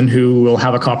with women who will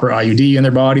have a copper IUD in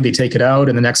their body. They take it out,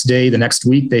 and the next day, the next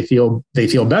week, they feel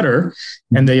better,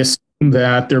 and they assume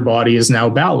that their body is now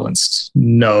balanced.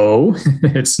 No,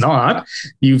 it's not.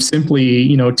 You've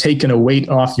simply, taken a weight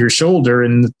off your shoulder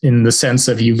in the sense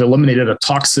of you've eliminated a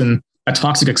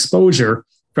toxic exposure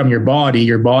from your body.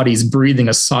 Your body's breathing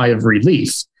a sigh of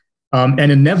relief. And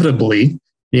inevitably,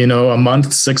 a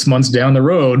month, 6 months down the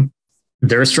road,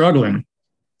 they're struggling.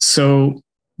 So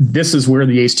this is where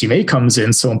the HTMA comes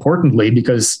in so importantly,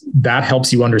 because that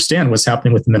helps you understand what's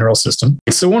happening with the mineral system.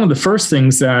 So one of the first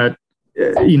things that,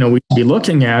 we should be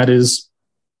looking at is,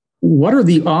 what are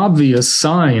the obvious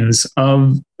signs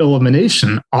of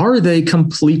elimination? Are they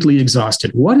completely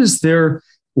exhausted? What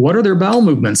are their bowel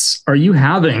movements? Are you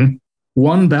having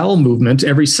one bowel movement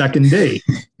every second day?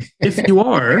 If you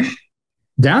are,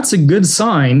 that's a good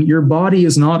sign your body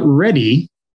is not ready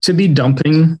to be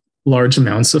dumping large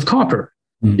amounts of copper,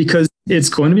 because it's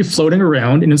going to be floating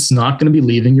around and it's not going to be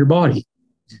leaving your body.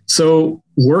 So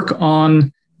work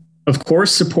on, of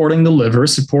course, supporting the liver,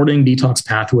 supporting detox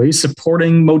pathways,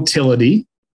 supporting motility,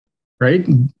 right?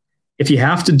 If you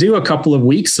have to do a couple of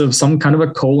weeks of some kind of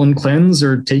a colon cleanse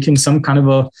or taking some kind of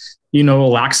a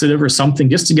laxative or something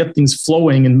just to get things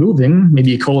flowing and moving,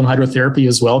 maybe a colon hydrotherapy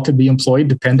as well could be employed,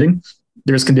 depending.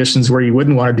 There's conditions where you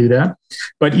wouldn't want to do that.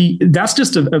 But that's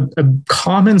just a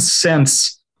common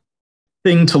sense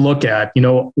thing to look at.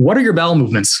 What are your bowel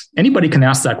movements? Anybody can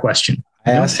ask that question.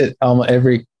 I ask it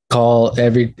every call,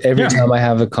 every time I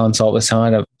have a consult with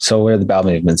someone. So what are the bowel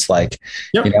movements like?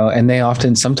 Yep. And they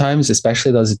often, sometimes,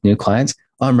 especially those new clients,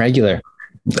 I'm regular.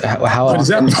 How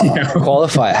often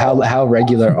qualify? How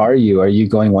regular are you? Are you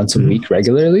going once a week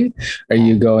regularly? Are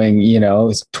you going,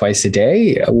 twice a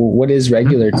day? What is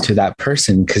regular to that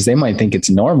person? Because they might think it's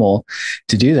normal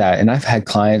to do that. And I've had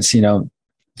clients,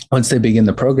 once they begin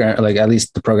the program, like at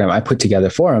least the program I put together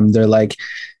for them, they're like,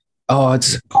 "Oh,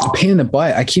 it's a pain in the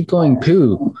butt. I keep going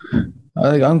poo.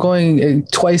 Like I'm going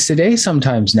twice a day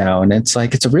sometimes now, and it's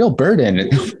like it's a real burden."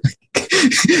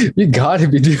 You got to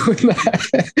be doing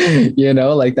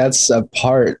that, like that's a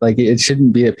part, like it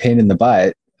shouldn't be a pain in the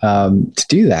butt to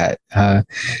do that.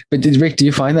 But Rick, do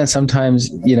you find that sometimes,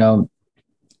 you're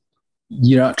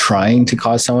not trying to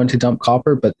cause someone to dump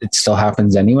copper, but it still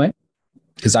happens anyway?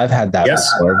 Because I've had that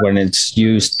before, when it's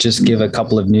used, just give a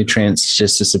couple of nutrients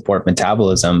just to support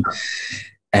metabolism.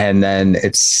 And then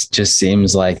it's just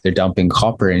seems like they're dumping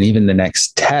copper. And even the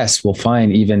next test will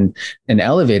find even an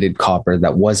elevated copper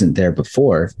that wasn't there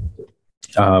before.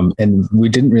 And we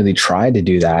didn't really try to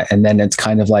do that. And then it's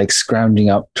kind of like scrounging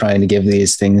up, trying to give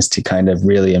these things to kind of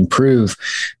really improve,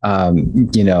 bowel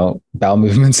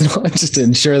movements and all, just to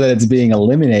ensure that it's being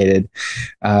eliminated.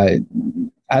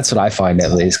 That's what I find,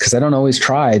 at least, because I don't always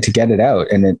try to get it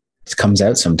out, and it comes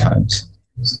out sometimes.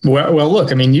 Well, look,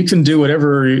 I mean, you can do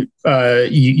whatever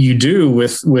you do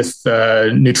with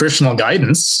nutritional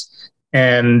guidance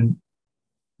and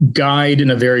guide in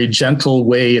a very gentle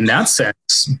way in that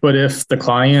sense. But if the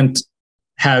client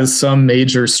has some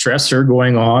major stressor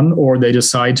going on, or they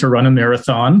decide to run a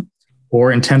marathon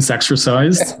or intense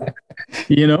exercise,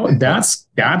 that's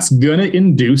going to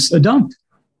induce a dump.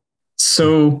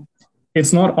 So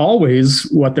it's not always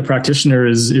what the practitioner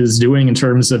is doing in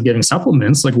terms of giving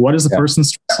supplements. Like, what is the person's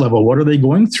stress level? What are they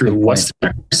going through? What's the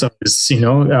exercise?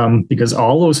 Because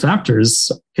all those factors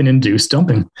can induce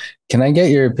dumping. Can I get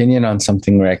your opinion on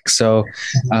something, Rick? So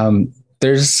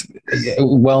there's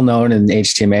well known in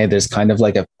HTMA, there's kind of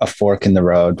like a fork in the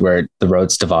road where the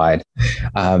roads divide.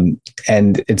 And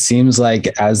it seems like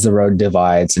as the road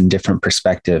divides in different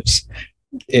perspectives,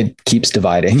 it keeps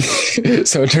dividing.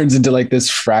 So it turns into like this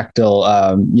fractal,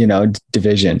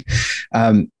 division.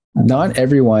 Not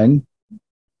everyone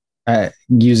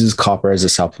uses copper as a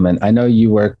supplement. I know you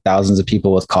work thousands of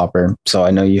people with copper, so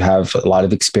I know you have a lot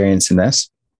of experience in this.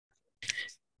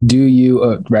 Do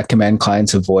you recommend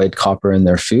clients avoid copper in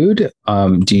their food?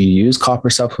 Do you use copper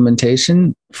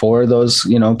supplementation for those,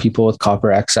 people with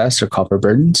copper excess or copper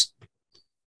burdens?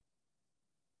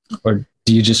 Or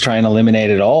do you just try and eliminate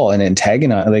it all and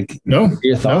antagonize? Like, no,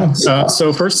 your thoughts? no.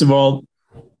 So first of all,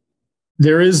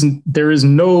 there is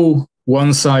no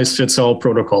one size fits all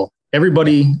protocol.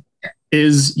 Everybody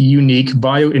is unique,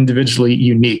 bio-individually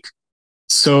unique.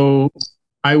 So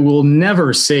I will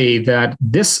never say that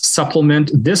this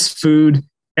supplement, this food,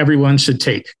 everyone should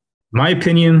take. My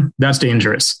opinion, that's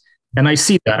dangerous. And I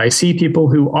see that. I see people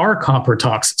who are copper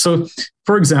toxic. So,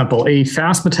 for example, a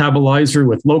fast metabolizer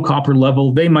with low copper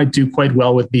level, they might do quite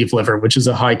well with beef liver, which is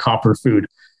a high copper food.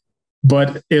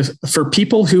 But if for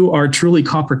people who are truly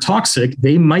copper toxic,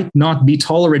 they might not be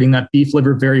tolerating that beef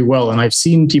liver very well. And I've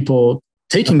seen people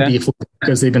taking beef liver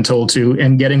because they've been told to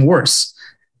and getting worse.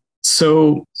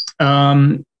 So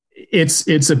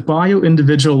it's a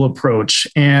bio-individual approach.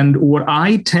 And what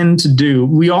I tend to do,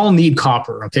 we all need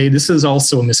copper. Okay. This is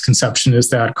also a misconception,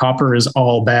 is that copper is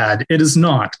all bad. It is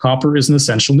not. Copper is an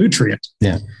essential nutrient.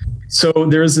 Yeah. So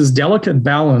there's this delicate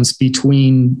balance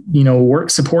between,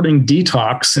 supporting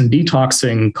detox and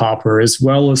detoxing copper, as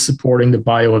well as supporting the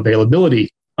bioavailability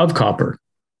of copper.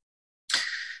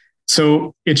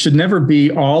 So it should never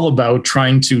be all about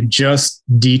trying to just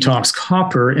detox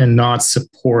copper and not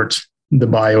support the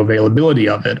bioavailability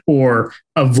of it, or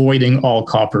avoiding all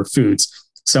copper foods.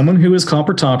 Someone who is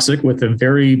copper toxic with a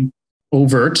very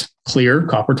overt, clear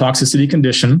copper toxicity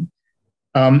condition,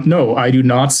 no, I do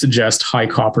not suggest high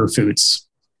copper foods.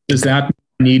 Does that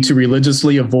need to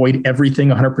religiously avoid everything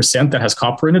 100% that has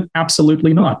copper in it?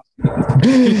 Absolutely not.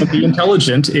 Be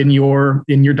intelligent in your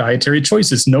dietary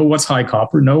choices. Know what's high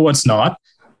copper, know what's not.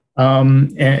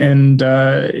 If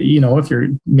you're,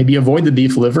 maybe avoid the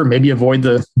beef liver, maybe avoid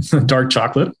the dark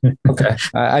chocolate. Okay.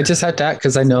 I just have to add,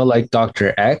 because I know like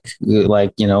Dr. Eck,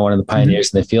 one of the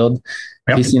pioneers in the field,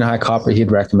 if he's seen high copper,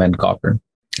 he'd recommend copper.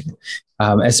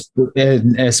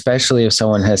 Especially if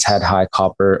someone has had high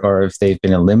copper, or if they've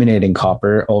been eliminating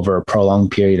copper over a prolonged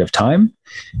period of time,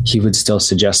 he would still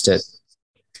suggest it.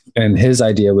 And his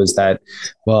idea was that,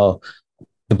 well,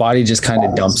 the body just kind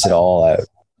of dumps it all out,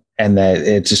 and that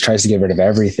it just tries to get rid of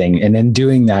everything. And in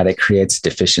doing that, it creates a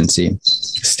deficiency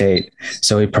state.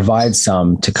 So he provides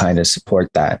some to kind of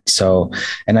support that. So,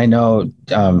 and I know,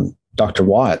 Dr.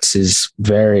 Watts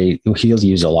he'll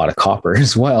use a lot of copper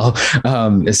as well.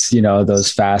 It's,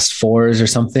 those fast fours or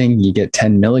something, you get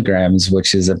 10 milligrams,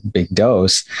 which is a big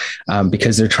dose,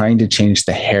 because they're trying to change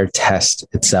the hair test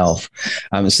itself.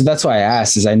 So that's why I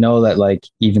asked, is I know that like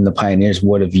even the pioneers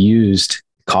would have used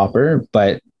copper,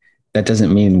 but that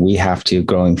doesn't mean we have to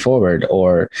going forward,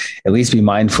 or at least be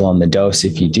mindful on the dose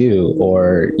if you do,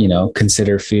 or,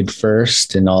 consider food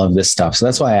first and all of this stuff. So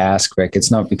that's why I ask, Rick.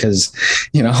 It's not because,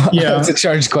 it's a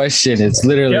charged question. It's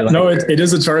literally. Yeah, it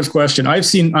is a charged question. I've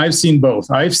seen both.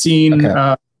 I've seen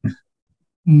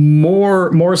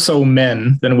more so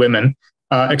men than women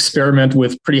experiment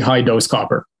with pretty high dose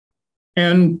copper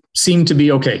and seem to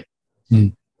be okay.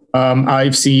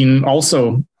 I've seen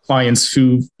also clients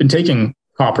who've been taking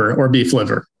copper or beef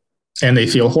liver and they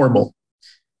feel horrible.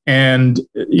 And,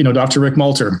 Dr. Rick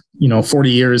Malter,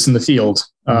 40 years in the field,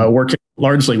 working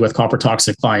largely with copper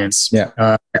toxic clients.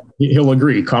 Yeah. He'll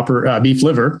agree. Beef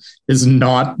liver is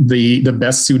not the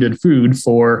best suited food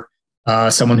for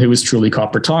someone who is truly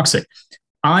copper toxic.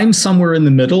 I'm somewhere in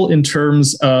the middle in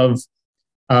terms of,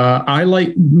 I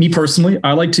like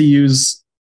to use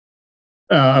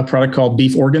a product called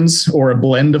beef organs, or a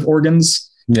blend of organs.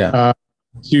 Yeah.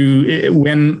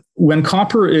 When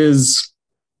copper is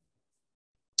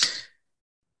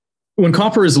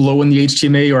low in the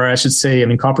HTMA, or I should say,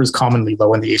 copper is commonly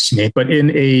low in the HTMA, but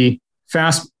in a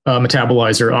fast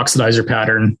metabolizer, oxidizer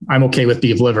pattern, I'm okay with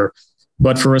beef liver.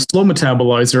 But for a slow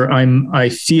metabolizer, I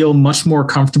feel much more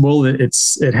comfortable that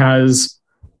it has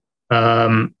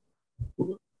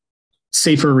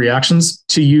safer reactions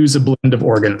to use a blend of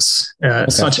organs,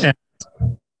 such as,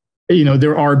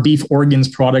 there are beef organs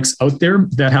products out there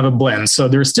that have a blend. So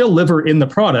there's still liver in the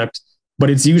product, but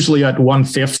it's usually at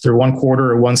 1/5 or 1/4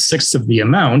 or 1/6 of the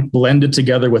amount blended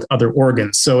together with other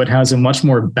organs. So it has a much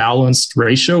more balanced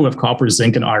ratio of copper,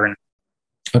 zinc, and iron.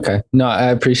 Okay. No, I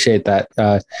appreciate that.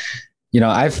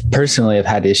 I've personally have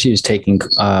had issues taking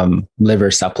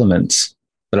liver supplements,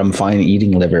 but I'm fine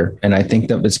eating liver. And I think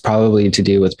that it's probably to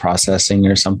do with processing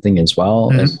or something as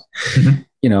well. Mm-hmm.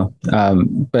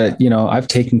 And, but I've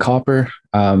taken copper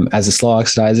as a slow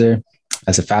oxidizer,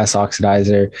 as a fast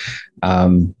oxidizer, but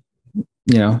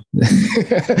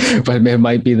it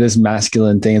might be this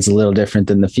masculine thing. It's a little different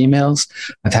than the females.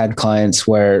 I've had clients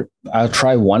where I'll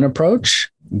try one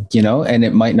approach, and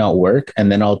it might not work.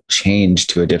 And then I'll change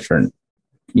to a different,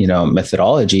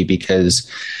 methodology, because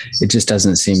it just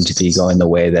doesn't seem to be going the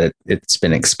way that it's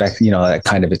been that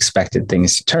kind of expected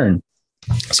things to turn.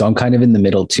 So I'm kind of in the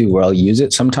middle too, where I'll use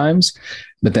it sometimes,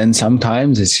 but then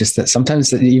sometimes it's just that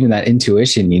sometimes even that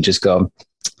intuition, you just go,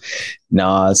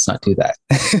 no, let's not do that.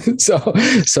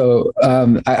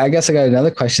 I guess I got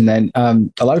another question then.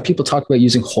 A lot of people talk about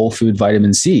using whole food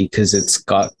vitamin C because it's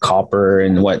got copper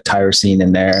and tyrosine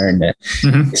in there. And they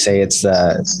say it's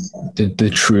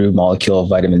the true molecule of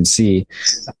vitamin C.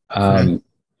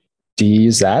 Do you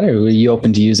use that, or are you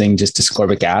open to using just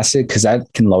ascorbic acid? Because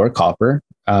that can lower copper.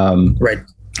 Right.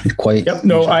 Quite. Yep.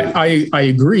 No, I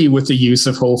agree with the use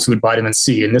of whole food vitamin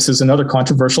C. And this is another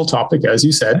controversial topic, as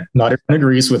you said. Not everyone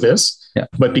agrees with this. Yeah.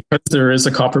 But because there is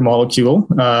a copper molecule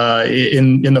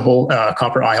in the whole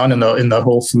copper ion in the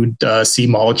whole food C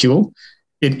molecule,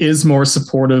 it is more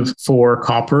supportive for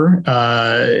copper.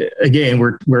 Again,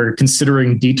 we're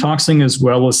considering detoxing as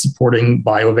well as supporting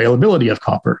bioavailability of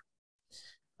copper.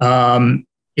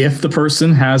 If the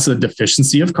person has a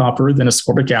deficiency of copper, then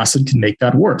ascorbic acid can make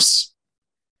that worse.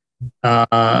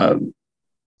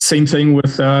 Same thing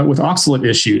with oxalate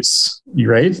issues,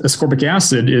 right? Ascorbic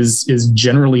acid is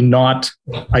generally not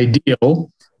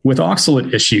ideal with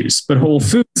oxalate issues, but whole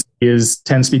food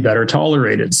tends to be better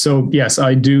tolerated. So yes,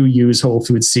 I do use whole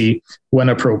food C when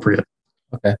appropriate.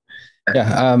 Okay.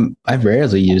 Yeah. I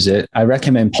rarely use it. I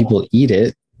recommend people eat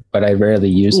it, but I rarely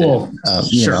use it.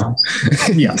 Sure.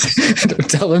 Yeah. Don't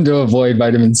tell them to avoid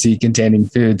vitamin C containing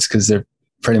foods because they're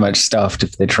pretty much stuffed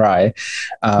if they try.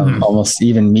 Almost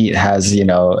even meat has,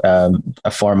 a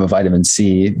form of vitamin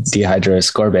C,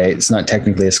 dehydroascorbate. It's not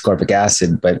technically ascorbic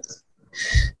acid, but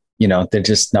they're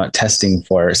just not testing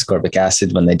for ascorbic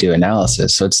acid when they do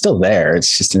analysis. So it's still there.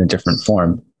 It's just in a different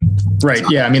form. Right.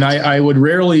 Yeah. I mean, I would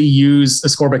rarely use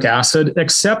ascorbic acid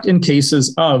except in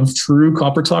cases of true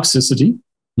copper toxicity.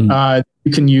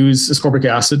 You can use ascorbic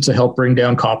acid to help bring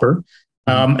down copper.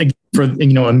 Again, for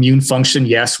immune function,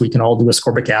 yes, we can all do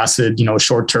ascorbic acid,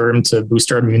 short term to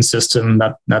boost our immune system.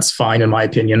 That's fine in my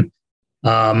opinion.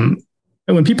 And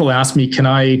when people ask me, can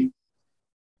I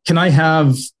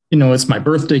have, it's my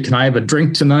birthday, can I have a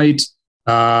drink tonight?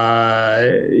 Can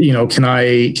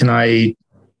I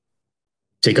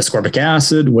take ascorbic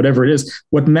acid, whatever it is?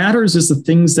 What matters is the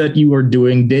things that you are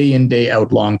doing day in, day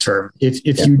out, long term. If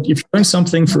you're doing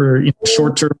something for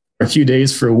short term, a few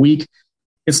days, for a week,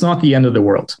 it's not the end of the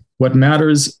world. What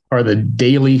matters are the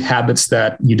daily habits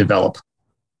that you develop.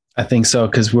 I think so,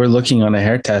 because we're looking on a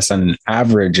hair test on an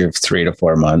average of 3 to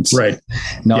 4 months, right?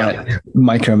 Not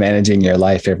micromanaging your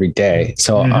life every day.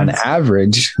 So on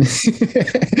average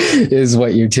is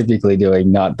what you're typically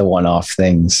doing, not the one-off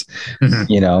things, because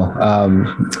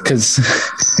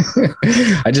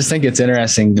I just think it's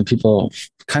interesting that people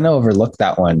kind of overlook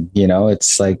that one.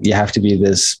 It's like you have to be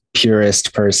this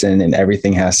purist person and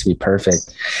everything has to be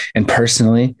perfect. And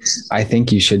personally, I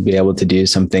think you should be able to do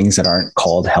some things that aren't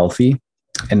called healthy.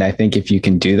 And I think if you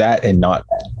can do that and not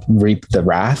reap the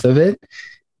wrath of it,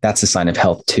 that's a sign of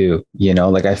health too.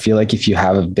 Like I feel like if you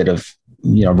have a bit of,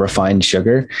 refined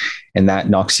sugar and that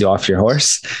knocks you off your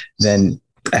horse, then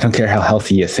I don't care how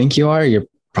healthy you think you are, you're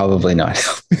probably not.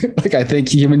 Like I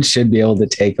think humans should be able to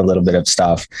take a little bit of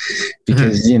stuff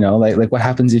because, like what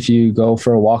happens if you go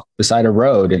for a walk beside a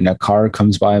road and a car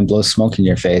comes by and blows smoke in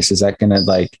your face? Is that going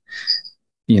to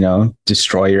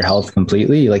destroy your health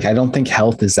completely? Like, I don't think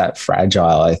health is that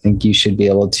fragile. I think you should be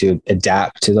able to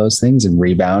adapt to those things and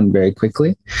rebound very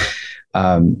quickly.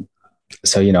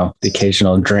 So, the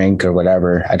occasional drink or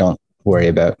whatever, I don't worry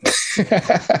about.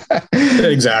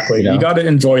 Exactly. You got to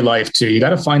enjoy life too. You got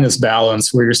to find this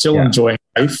balance where you're still enjoying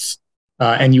life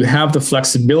and you have the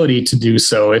flexibility to do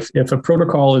so. If a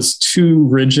protocol is too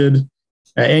rigid,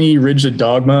 any rigid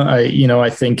dogma, I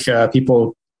think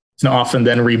people can often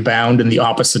then rebound in the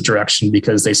opposite direction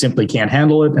because they simply can't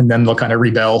handle it. And then they'll kind of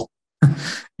rebel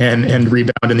and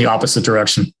rebound in the opposite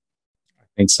direction.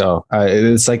 I think so.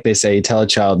 It's like they say, tell a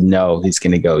child no, he's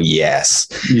going to go yes.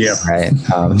 Yeah. Right.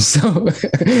 So,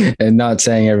 and not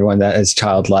saying everyone that is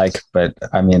childlike, but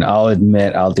I mean, I'll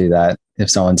admit I'll do that. If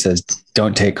someone says,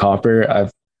 don't take copper,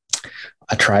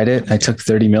 I tried it. I took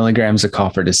 30 milligrams of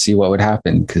copper to see what would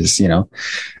happen. Cause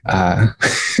I've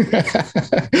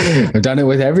done it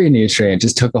with every nutrient,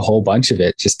 just took a whole bunch of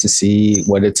it just to see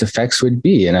what its effects would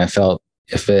be. And I felt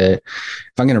if I'm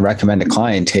going to recommend a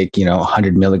client take,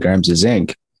 100 milligrams of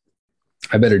zinc,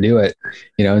 I better do it,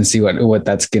 and see what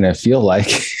that's going to feel like,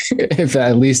 if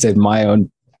at least in my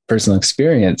own personal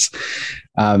experience.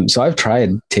 So I've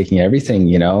tried taking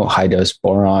everything, high dose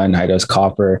boron, high dose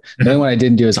copper. The only one I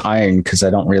didn't do is iron because I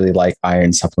don't really like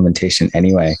iron supplementation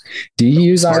anyway. Do you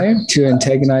use iron to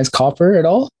antagonize copper at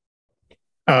all?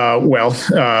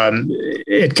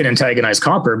 It can antagonize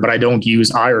copper, but I don't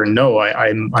use iron. No,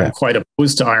 I'm quite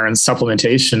opposed to iron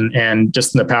supplementation. And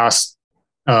just in the past,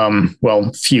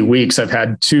 few weeks, I've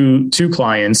had two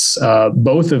clients,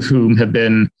 both of whom have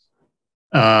been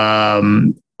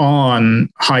on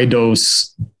high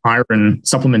dose iron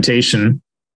supplementation.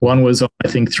 One was, I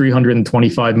think,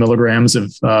 325 milligrams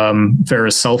of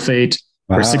ferrous sulfate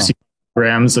or 60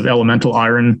 grams of elemental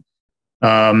iron.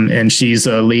 And she's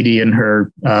a lady in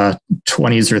her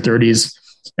 20s or 30s.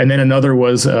 And then another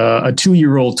was a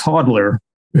 2-year-old toddler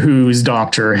whose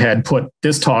doctor had put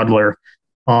this toddler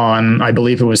on, I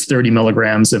believe it was 30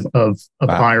 milligrams of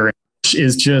iron, which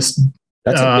is just...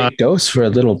 That's a big dose for a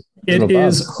little it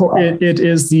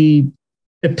is the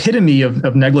epitome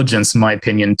of negligence, in my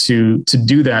opinion, to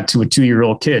do that to a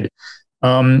 2-year-old kid.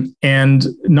 And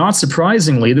not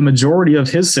surprisingly, the majority of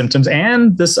his symptoms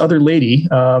and this other lady,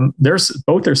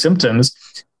 both their symptoms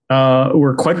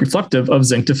were quite reflective of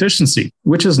zinc deficiency,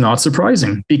 which is not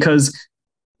surprising because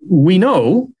we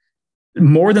know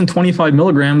more than 25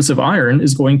 milligrams of iron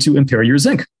is going to impair your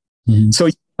zinc. Mm-hmm. So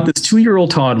this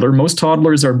 2-year-old toddler, most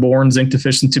toddlers are born zinc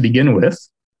deficient to begin with,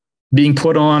 being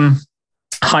put on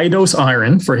high dose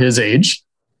iron for his age,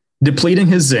 depleting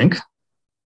his zinc,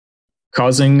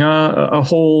 causing a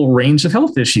whole range of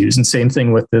health issues. And same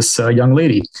thing with this young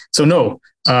lady. So no,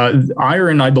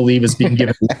 iron, I believe, is being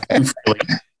given freely,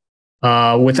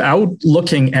 without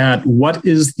looking at what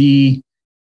is the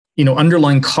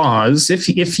underlying cause.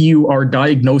 If you are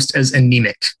diagnosed as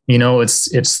anemic,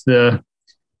 it's the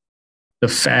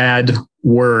fad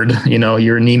word,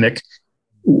 you're anemic.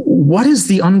 What is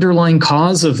the underlying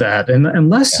cause of that? And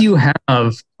unless you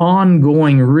have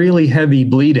ongoing, really heavy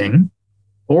bleeding,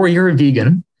 or you're a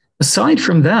vegan, aside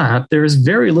from that, there's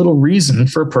very little reason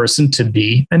for a person to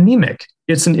be anemic.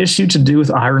 It's an issue to do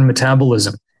with iron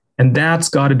metabolism, and that's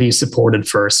got to be supported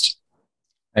first.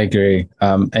 I agree.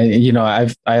 And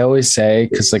I always say,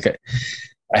 because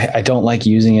I don't like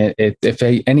using it.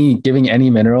 Giving any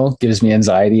mineral gives me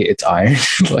anxiety, it's iron.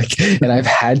 And I've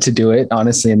had to do it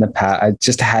honestly in the past. I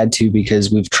just had to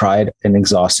because we've tried and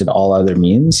exhausted all other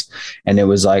means, and it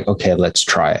was like, okay, let's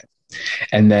try it.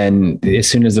 And then as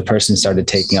soon as the person started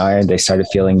taking iron, they started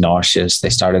feeling nauseous. They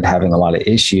started having a lot of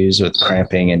issues with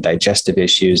cramping and digestive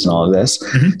issues and all of this.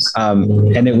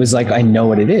 Mm-hmm. And it was like, I know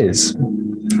what it is.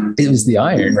 It was the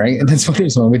iron, right? And that's what it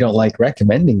is when we don't like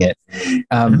recommending it.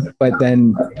 But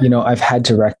then, I've had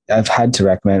to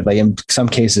recommend, like in some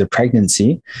cases of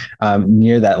pregnancy,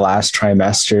 near that last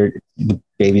trimester, the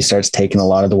baby starts taking a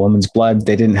lot of the woman's blood.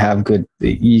 They didn't have good,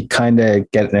 you kind of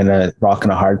get in a rock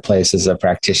and a hard place as a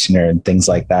practitioner and things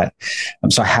like that.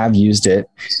 So I have used it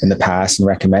in the past and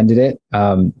recommended it.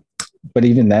 But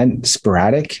even then,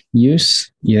 sporadic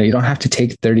use, you don't have to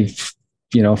take 30,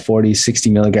 40, 60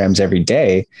 milligrams every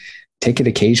day. Take it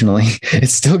occasionally.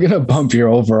 It's still going to bump your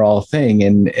overall thing.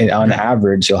 And on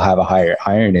average, you'll have a higher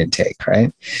iron intake.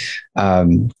 Right.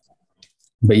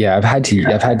 But yeah, I've had to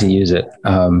use it.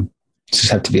 Just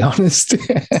have to be honest.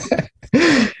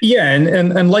 Yeah.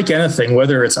 And like anything,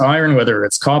 whether it's iron, whether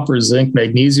it's copper, zinc,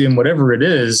 magnesium, whatever it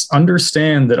is,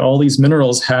 understand that all these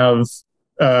minerals have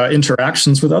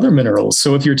interactions with other minerals.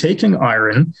 So if you're taking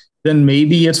iron, then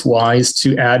maybe it's wise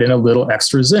to add in a little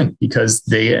extra zinc because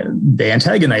they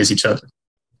antagonize each other.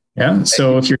 Yeah.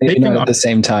 So if you're taking not at the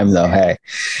same time though, hey.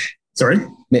 Sorry?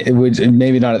 It would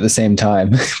maybe not at the same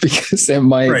time because it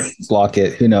might block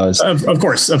it. Who knows? Of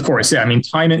course. Yeah. I mean,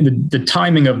 the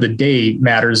timing of the day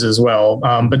matters as well.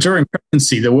 But during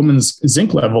pregnancy, the woman's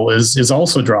zinc level is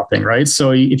also dropping, right?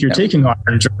 So if you're taking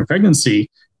iron during pregnancy,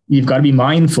 you've got to be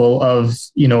mindful of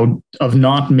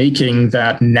not making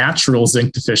that natural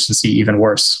zinc deficiency even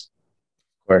worse.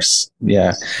 Of course.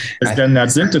 Yeah. Because then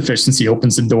that zinc deficiency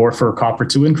opens the door for copper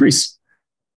to increase.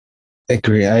 I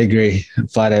agree.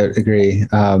 Flat out agree.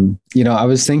 I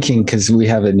was thinking, because we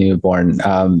have a newborn,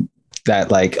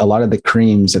 that like a lot of the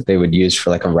creams that they would use for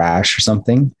like a rash or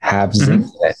something have zinc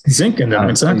in it. Zinc in them,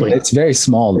 exactly. It's a very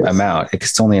small amount.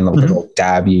 It's only in a little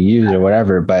dab you use or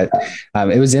whatever. But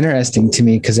it was interesting to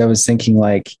me because I was thinking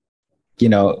like,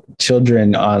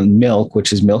 children on milk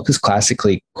is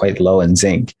classically quite low in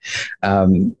zinc.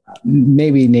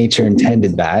 Maybe nature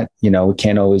intended that, we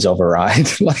can't always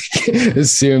override,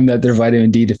 assume that they're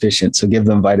vitamin D deficient. So give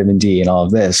them vitamin D and all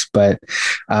of this. But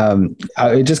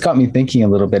it just got me thinking a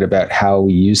little bit about how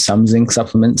we use some zinc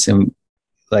supplements and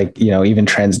even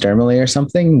transdermally or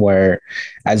something, where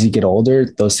as you get older,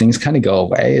 those things kind of go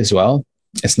away as well.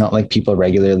 It's not like people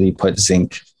regularly put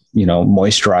zinc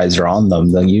moisturizer on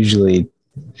them. They'll usually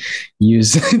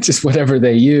use just whatever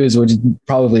they use, which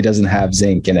probably doesn't have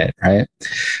zinc in it. Right.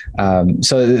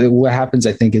 So what happens,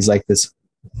 I think, is like this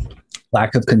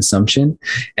lack of consumption.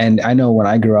 And I know when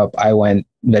I grew up, I went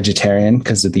vegetarian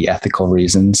because of the ethical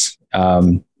reasons.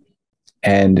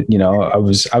 And I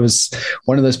was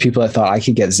one of those people that thought I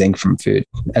could get zinc from food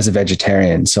as a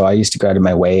vegetarian. So I used to go out of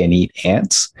my way and eat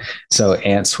ants. So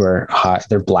ants were high,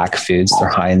 they're black foods, they're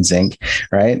high in zinc,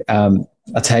 right?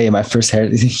 I'll tell you, my first hair,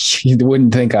 you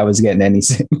wouldn't think I was getting any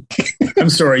zinc. I'm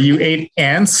sorry, you ate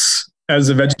ants as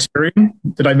a vegetarian?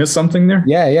 Did I miss something there?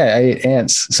 Yeah, I ate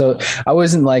ants. So I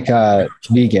wasn't like a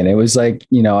vegan. It was like,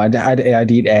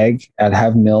 I'd eat egg, I'd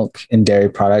have milk and dairy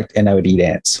product, and I would eat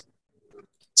ants.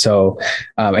 So,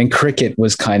 and cricket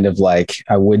was kind of like,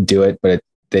 I would do it, but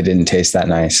they didn't taste that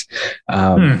nice.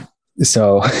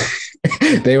 So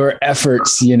they were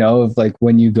efforts, of like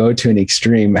when you go to an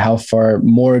extreme, how far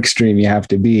more extreme you have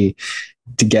to be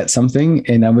to get something.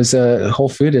 And I was a whole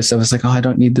foodist. I was like, oh, I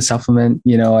don't need the supplement.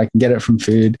 I can get it from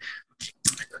food.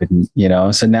 I couldn't,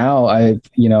 so now I,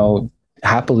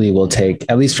 happily will take,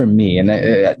 at least from me, and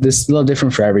this is a little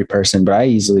different for every person, but I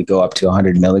easily go up to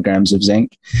 100 milligrams of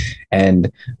zinc.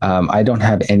 And I don't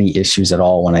have any issues at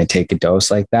all when I take a dose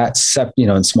like that, except,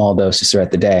 in small doses throughout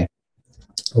the day.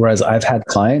 Whereas I've had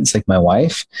clients like my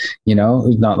wife,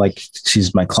 who's not like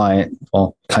she's my client.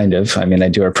 Well, kind of, I mean, I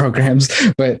do her programs,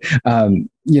 but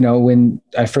when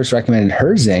I first recommended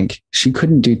her zinc, she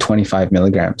couldn't do 25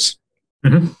 milligrams.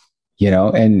 Mm-hmm.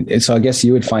 And so I guess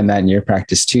you would find that in your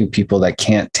practice too, people that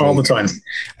can't take all the time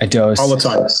a dose all the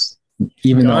time.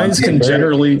 Even guys can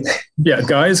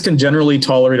generally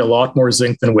tolerate a lot more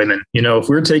zinc than women. If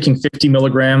we're taking 50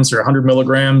 milligrams or 100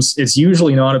 milligrams, it's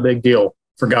usually not a big deal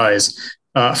for guys.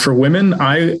 For women,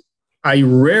 I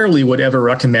rarely would ever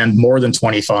recommend more than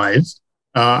 25.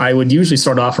 I would usually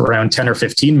start off around 10 or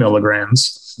 15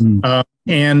 milligrams.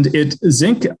 And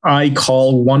zinc, I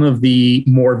call one of the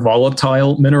more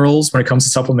volatile minerals when it comes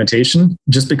to supplementation,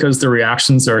 just because the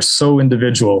reactions are so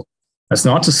individual. That's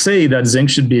not to say that zinc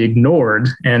should be ignored.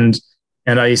 And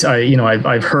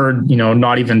I've heard,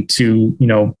 not even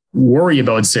to, worry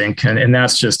about zinc. And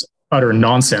that's just utter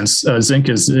nonsense. Zinc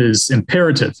is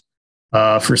imperative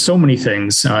for so many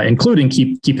things, including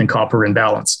keeping copper in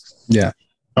balance. Yeah.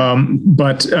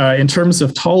 But in terms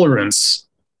of tolerance,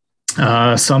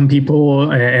 some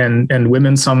people and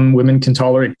women, some women can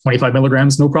tolerate 25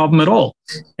 milligrams, no problem at all.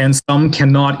 And some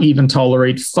cannot even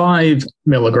tolerate 5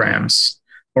 milligrams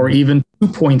or even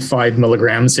 2.5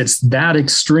 milligrams. It's that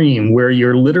extreme where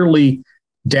you're literally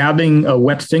dabbing a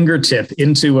wet fingertip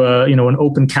into an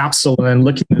open capsule and then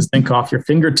licking the zinc off your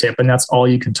fingertip. And that's all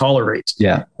you can tolerate.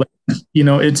 Yeah.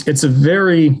 It's a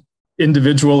very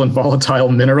individual and volatile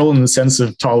mineral in the sense of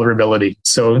tolerability.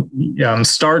 So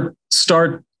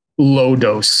start low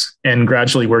dose and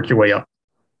gradually work your way up.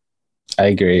 I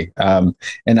agree. And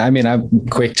I mean, I'm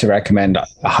quick to recommend a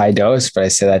high dose, but I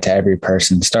say that to every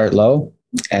person. Start low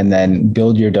and then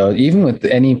build your dose. Even with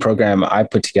any program I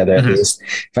put together, at least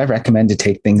if I recommend to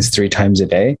take things 3 times a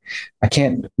day, I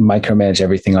can't micromanage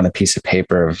everything on a piece of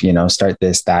paper of, start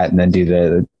this, that, and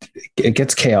then it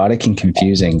gets chaotic and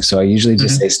confusing. So I usually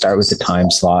just say, start with the time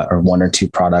slot or 1 or 2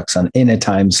 products in a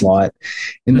time slot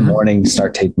in the morning,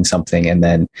 start taking something and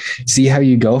then see how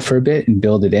you go for a bit and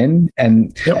build it in.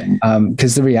 And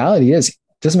because the reality is,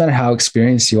 doesn't matter how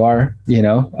experienced you are,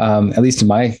 at least in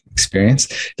my experience,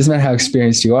 doesn't matter how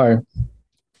experienced you are,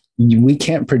 we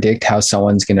can't predict how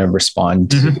someone's going to respond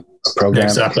to a program.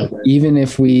 Exactly. Even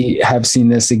if we have seen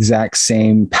this exact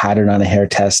same pattern on a hair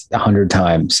test 100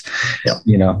 times,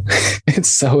 it's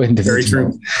so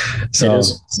individual. Very true. So,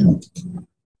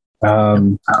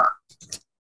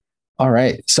 all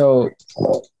right. So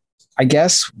I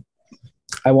guess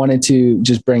I wanted to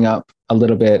just bring up a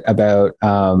little bit about,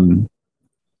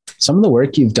 some of the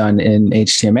work you've done in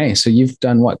HTMA. So you've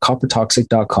done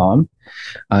coppertoxic.com.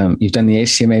 You've done the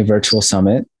HTMA virtual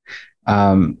summit.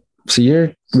 So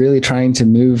you're really trying to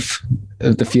move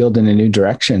the field in a new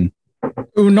direction.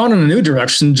 Not in a new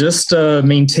direction, just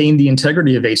maintain the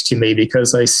integrity of HTMA,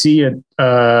 because I see it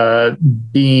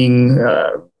being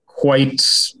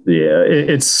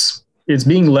it's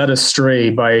being led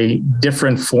astray by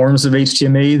different forms of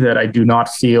HTMA that I do not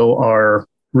feel are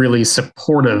really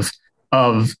supportive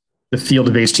of the field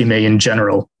of HTMA in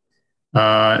general.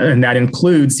 And that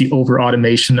includes the over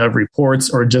automation of reports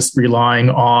or just relying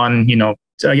on,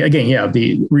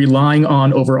 relying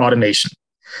on over automation.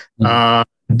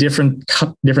 Different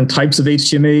types of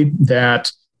HTMA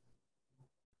that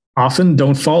often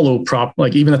don't follow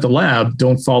even at the lab,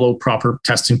 don't follow proper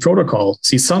testing protocol.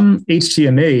 See, some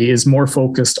HTMA is more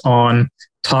focused on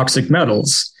toxic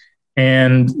metals.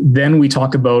 And then we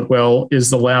talk about, well, is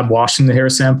the lab washing the hair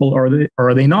sample or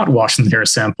are they not washing the hair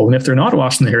sample? And if they're not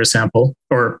washing the hair sample,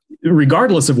 or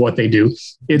regardless of what they do,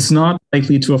 it's not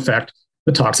likely to affect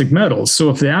the toxic metals. So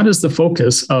if that is the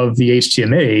focus of the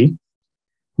HTMA,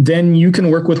 then you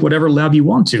can work with whatever lab you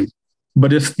want to.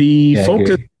 But if the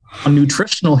focus on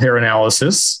nutritional hair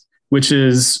analysis, which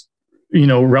is,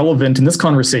 relevant in this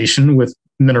conversation with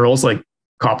minerals like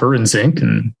copper and zinc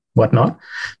and whatnot,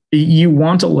 you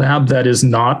want a lab that is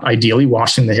not ideally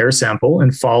washing the hair sample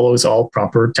and follows all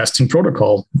proper testing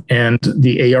protocol. And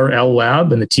the ARL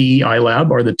lab and the TEI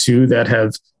lab are the two that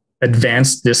have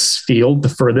advanced this field the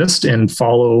furthest and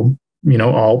follow,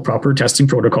 all proper testing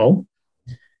protocol.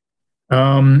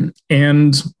 And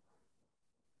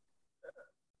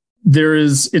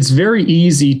it's very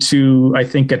easy to, I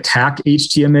think, attack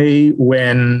HTMA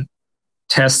when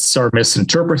tests are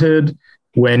misinterpreted,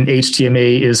 when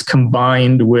HTMA is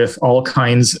combined with all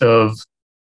kinds of,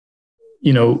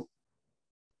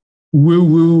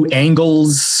 woo-woo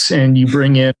angles, and you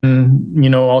bring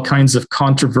in, all kinds of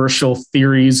controversial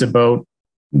theories about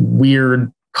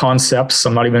weird concepts.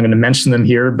 I'm not even going to mention them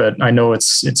here, but I know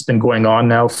it's been going on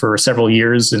now for several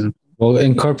years. And well,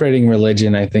 incorporating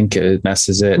religion, I think it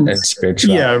messes it, and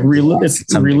spirituality. Yeah,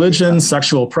 it's religion,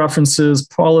 sexual preferences,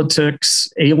 politics,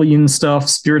 alien stuff,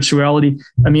 spirituality.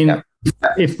 I mean,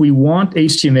 if we want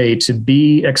HTMA to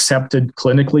be accepted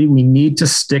clinically, we need to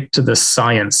stick to the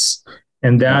science,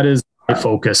 and that is my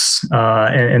focus.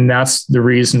 And that's the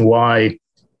reason why,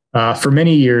 for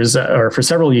many years, or for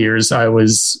several years,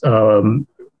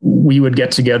 we would get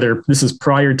together. This is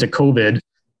prior to COVID.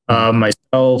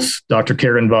 Myself, Dr.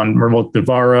 Karen von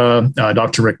Mervelt-Guevara,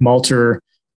 Dr. Rick Malter,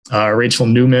 Rachel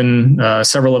Newman,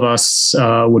 several of us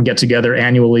would get together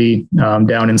annually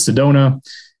down in Sedona.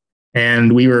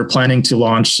 And we were planning to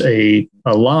launch a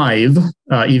live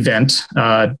event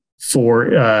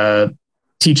for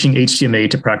teaching HTMA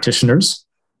to practitioners.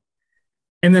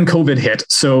 And then COVID hit.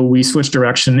 So we switched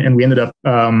direction, and we ended up,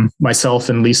 myself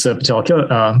and Lisa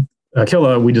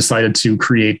Patel-Killa, we decided to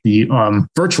create the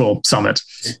virtual summit.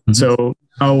 Mm-hmm. So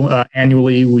now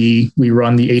annually we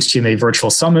run the HTMA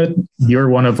virtual summit. You're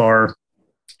one of our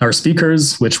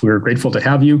speakers, which we're grateful to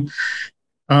have you.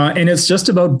 And it's just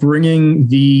about bringing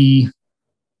the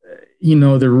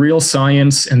real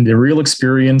science and the real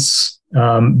experience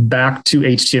back to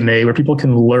HTMA, where people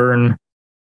can learn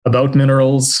about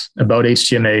minerals, about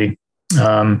HTMA,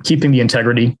 keeping the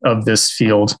integrity of this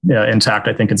field intact.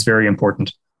 I think it's very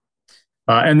important.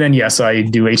 And then, yes, I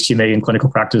do HTMA in clinical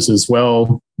practice as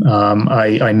well.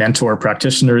 I mentor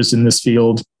practitioners in this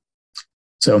field.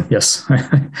 So yes,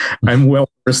 I'm well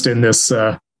versed in this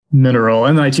mineral,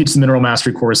 and I teach the mineral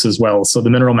mastery course as well. So the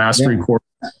mineral mastery course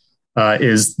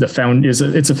is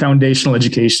it's a foundational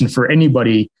education for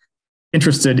anybody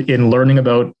interested in learning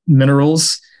about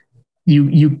minerals.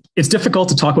 It's difficult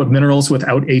to talk about minerals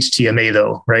without HTMA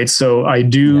though, right? So I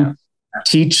do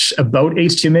teach about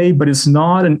HTMA, but it's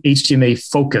not an HTMA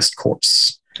focused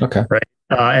course. Okay. Right.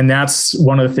 And that's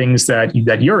one of the things that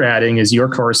you're adding is your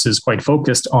course is quite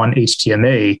focused on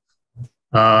HTMA.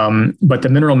 But the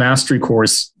mineral mastery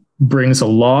course brings a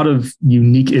lot of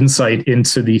unique insight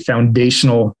into the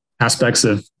foundational aspects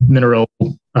of mineral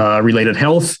related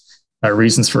health,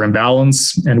 reasons for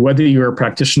imbalance, and whether you're a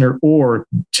practitioner or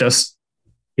just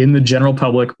in the general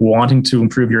public wanting to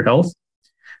improve your health.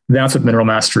 That's what mineral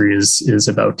mastery is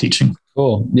about teaching.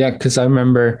 Cool. Yeah. Cause I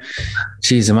remember,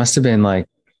 it must have been like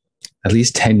at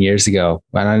least 10 years ago.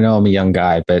 And I know I'm a young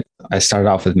guy, but I started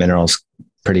off with minerals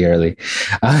pretty early.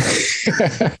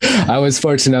 I was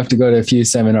fortunate enough to go to a few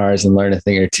seminars and learn a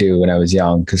thing or two when I was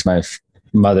young, because my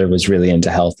mother was really into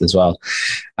health as well.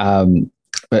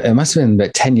 But it must have been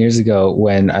about 10 years ago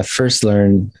when I first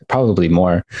learned, probably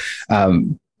more,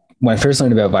 when I first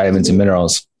learned about vitamins and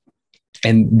minerals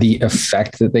and the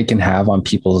effect that they can have on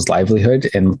people's livelihood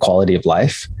and quality of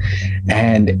life.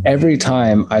 And every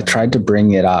time I tried to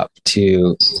bring it up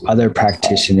to other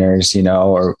practitioners,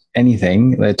 or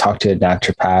anything, I talked to a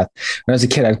naturopath. When I was a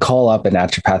kid, I'd call up a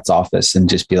naturopath's office and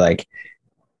just be like,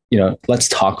 let's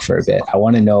talk for a bit. I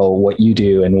want to know what you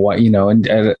do and what, and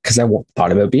because I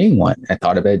thought about being one. I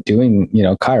thought about doing,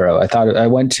 chiro.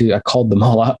 I called them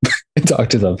all up and talked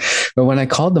to them. But when I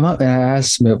called them up and I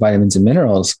asked them about vitamins and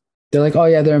minerals, they're like, oh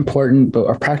yeah, they're important, but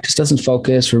our practice doesn't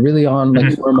focus. We're really on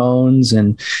like hormones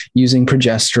and using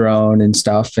progesterone and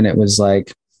stuff. And it was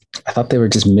like, I thought they were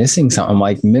just missing something.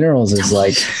 Like minerals is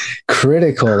like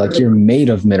critical. Like you're made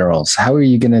of minerals. How are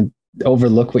you going to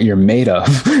overlook what you're made of?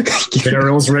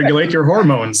 Minerals regulate your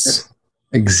hormones.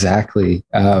 Exactly.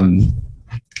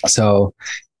 So,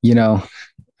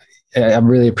 I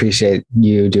really appreciate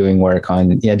you doing work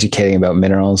on educating about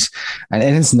minerals, and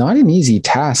it's not an easy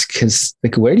task because,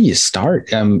 like, where do you start?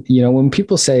 When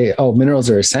people say, "Oh, minerals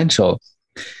are essential,"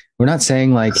 We're not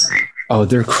saying like, oh,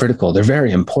 they're critical. They're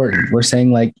very important. We're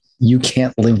saying like, you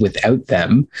can't live without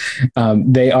them.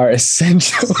 They are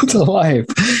essential to life,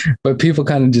 but people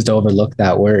kind of just overlook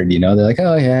that word. You know, they're like,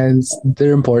 oh yeah,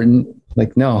 they're important.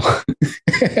 Like, no,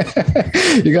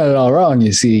 you got it all wrong.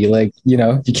 You see, like, you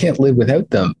know, you can't live without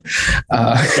them.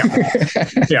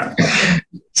 Yeah.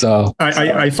 So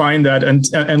I find that, and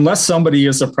unless somebody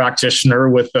is a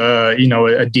practitioner with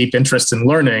a deep interest in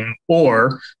learning,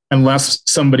 or unless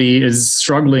somebody is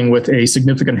struggling with a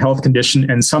significant health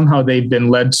condition and somehow they've been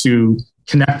led to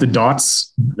connect the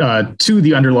dots to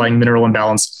the underlying mineral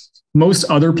imbalance, most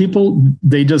other people,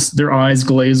 their eyes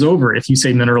glaze over if you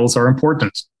say minerals are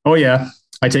important. Oh yeah,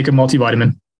 I take a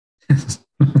multivitamin.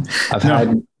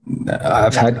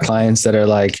 I've had clients that are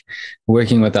like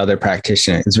working with other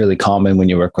practitioners. It's really common when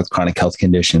you work with chronic health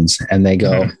conditions, and they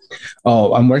go,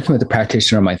 oh, I'm working with a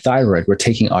practitioner on my thyroid. We're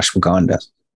taking ashwagandha.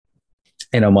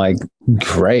 And I'm like,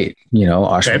 great. You know,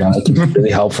 ashwagandha is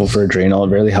really helpful for adrenal,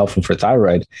 really helpful for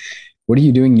thyroid. What are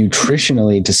you doing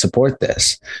nutritionally to support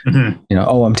this? You know,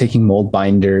 oh, I'm taking mold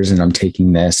binders and I'm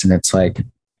taking this. And it's like,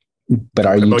 but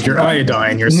are you about your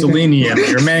iodine, your selenium,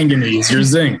 your manganese, your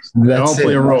zinc? They all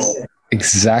play a role.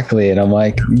 Exactly. And I'm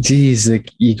like, geez, like,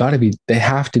 they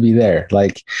have to be there.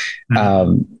 Like,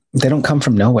 they don't come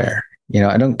from nowhere. You know,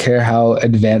 I don't care how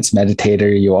advanced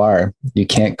meditator you are. You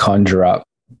can't conjure up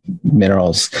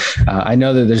minerals. I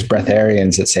know that there's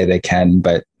breatharians that say they can,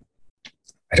 but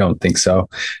I don't think so.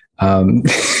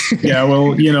 Yeah,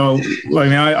 well, you know, I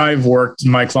mean, I've worked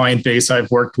in my client base. I've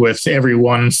worked with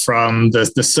everyone from the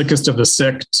sickest of the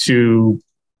sick to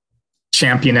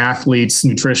champion athletes,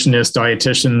 nutritionists,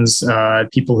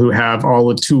 dietitians, people who have all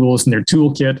the tools in their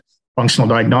toolkit, functional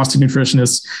diagnostic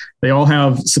nutritionists. They all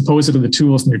have supposedly the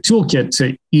tools in their toolkit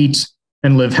to eat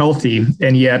and live healthy.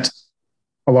 And yet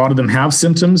a lot of them have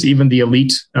symptoms. Even the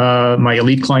elite, my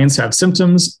elite clients have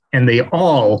symptoms, and they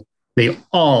all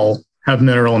have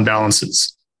mineral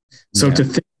imbalances. So to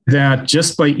think that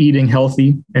just by eating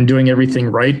healthy and doing everything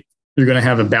right, you're going to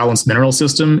have a balanced mineral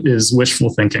system is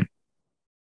wishful thinking.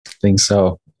 I think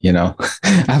so, you know,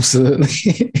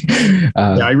 absolutely.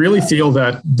 I really feel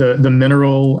that the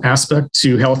mineral aspect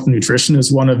to health and nutrition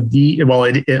is one of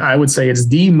I would say it's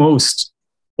the most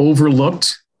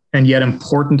overlooked and yet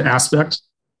important aspect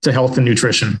to health and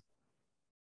nutrition.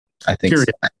 I think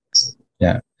so.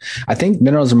 Yeah. I think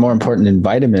minerals are more important than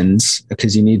vitamins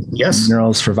because you need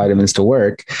minerals for vitamins to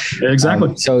work.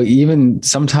 Exactly. So even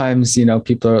sometimes, you know,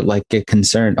 people are like, get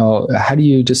concerned. Oh, how do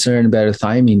you discern about a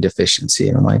thiamine deficiency?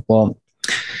 And I'm like, well,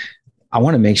 I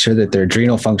want to make sure that their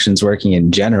adrenal function's working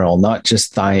in general, not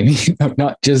just thiamine,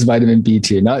 not just vitamin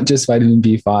B2, not just vitamin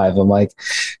B5. I'm like,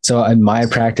 so in my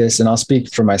practice, and I'll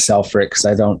speak for myself, Rick, because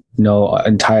I don't know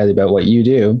entirely about what you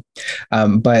do.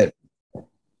 But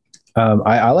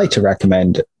I like to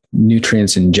recommend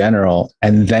nutrients in general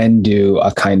and then do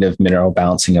a kind of mineral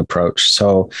balancing approach.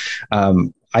 So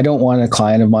I don't want a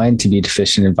client of mine to be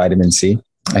deficient in vitamin C.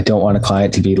 I don't want a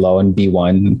client to be low in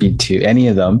B1, B2, any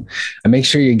of them. I make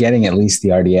sure you're getting at least the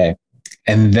RDA.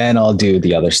 And then I'll do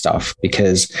the other stuff,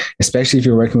 because especially if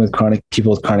you're working with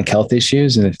people with chronic health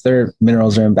issues, and if their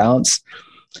minerals are imbalanced,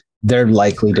 they're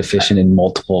likely deficient in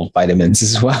multiple vitamins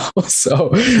as well. So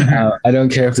I don't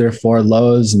care if they're 4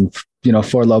 lows and, you know,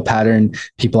 4 low pattern.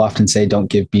 People often say, don't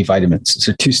give B vitamins.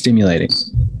 They're too stimulating.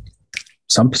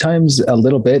 Sometimes a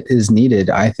little bit is needed,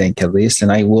 I think, at least,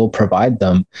 and I will provide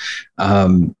them.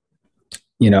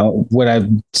 You know,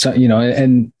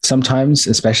 and sometimes,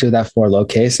 especially that 4 low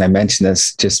case, and I mention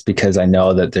this just because I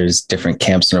know that there's different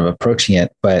camps of approaching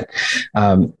it, but,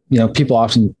 you know, people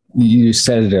often use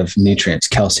sedative nutrients,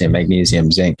 calcium, magnesium,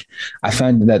 zinc. I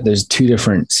find that there's 2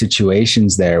 different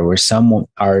situations there where some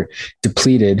are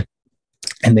depleted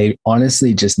and they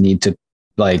honestly just need to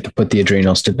like put the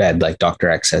adrenals to bed, like Dr.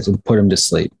 X says, and put them to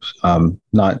sleep.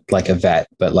 Not like a vet,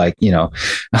 but like, you know,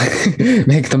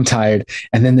 make them tired.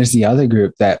 And then there's the other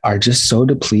group that are just so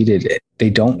depleted. They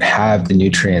don't have the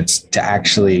nutrients to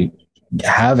actually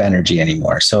have energy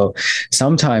anymore. So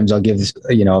sometimes I'll give,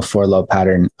 you know, a 4 low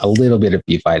pattern, a little bit of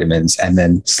B vitamins and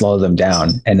then slow them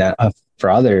down. And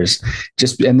for others,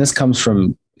 and this comes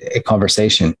from a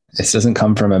conversation. This doesn't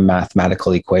come from a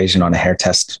mathematical equation on a hair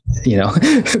test. You know,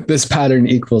 this pattern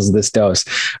equals this dose.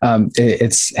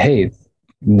 It's, hey,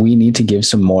 we need to give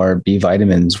some more B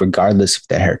vitamins regardless of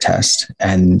the hair test,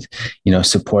 and, you know,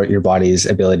 support your body's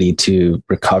ability to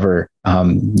recover,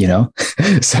 you know.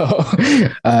 So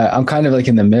I'm kind of like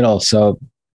in the middle. So,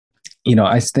 you know,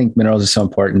 I think minerals are so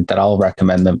important that I'll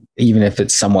recommend them, even if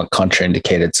it's somewhat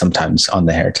contraindicated sometimes on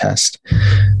the hair test.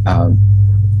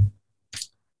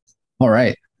 All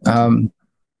right.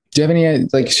 Do you have any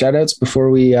like shout outs before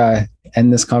we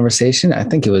end this conversation? I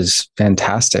think it was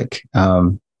fantastic.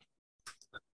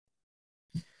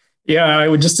 Yeah, I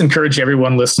would just encourage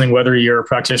everyone listening, whether you're a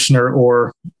practitioner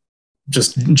or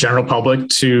just general public,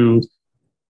 to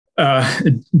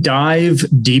dive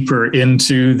deeper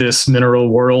into this mineral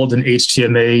world and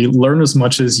HTMA. Learn as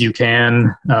much as you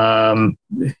can.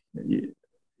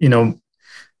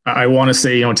 I want to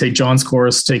say, take John's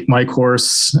course, take my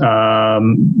course.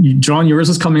 John, yours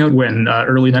is coming out when?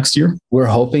 Early next year? We're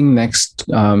hoping next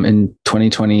in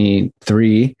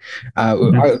 2023.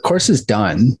 Our course is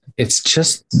done. It's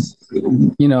just,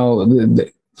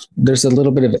 there's a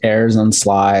little bit of errors on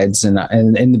slides, and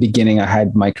in the beginning I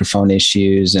had microphone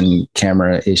issues and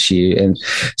camera issue, and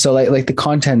so like the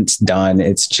content's done.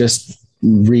 It's just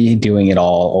redoing it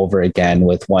all over again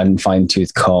with one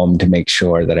fine-tooth comb to make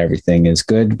sure that everything is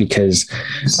good, because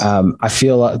I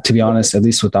feel, to be honest, at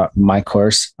least with my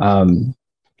course,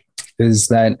 is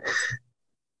that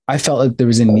I felt like there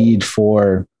was a need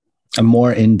for a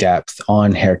more in-depth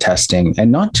on hair testing,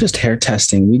 and not just hair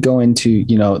testing. We go into,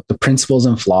 the principles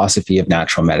and philosophy of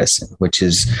natural medicine, which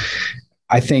is,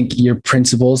 I think, your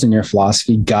principles and your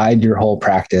philosophy guide your whole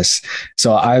practice.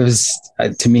 So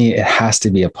to me, it has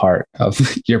to be a part of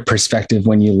your perspective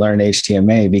when you learn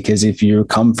HTMA, because if you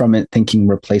come from it thinking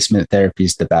replacement therapy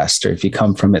is the best, or if you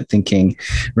come from it thinking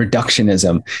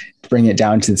reductionism, bring it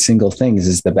down to the single things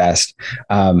is the best,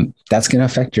 that's going to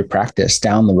affect your practice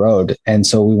down the road. And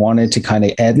so we wanted to kind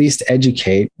of at least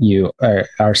educate you,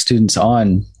 our students,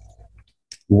 on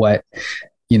what,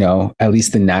 at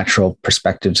least the natural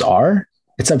perspectives are.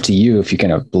 It's up to you if you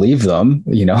can believe them.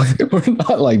 We're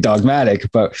not like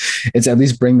dogmatic, but it's at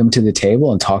least bring them to the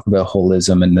table and talk about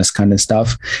holism and this kind of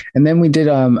stuff. And then we did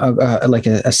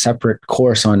a separate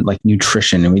course on like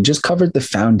nutrition, and we just covered the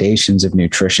foundations of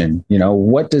nutrition.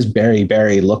 What does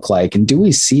berry look like, and do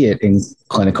we see it in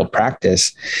clinical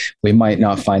practice? We might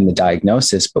not find the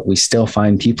diagnosis, but we still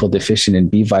find people deficient in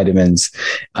B vitamins.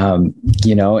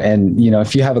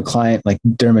 If you have a client like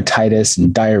dermatitis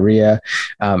and diarrhea,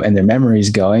 and their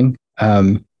memory's going,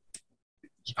 I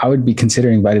would be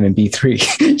considering vitamin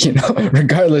B3,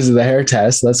 regardless of the hair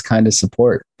test. Let's kind of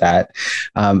support that.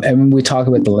 And we talk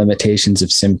about the limitations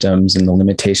of symptoms and the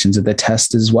limitations of the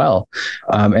test as well.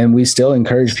 And we still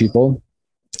encourage people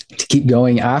to keep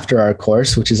going after our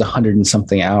course, which is 100 and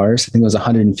something hours. I think it was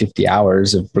 150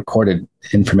 hours of recorded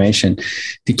information,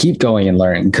 to keep going and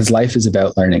learning, because life is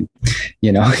about learning.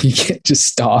 You can't just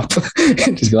stop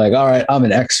and just be like, all right, I'm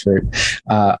an expert.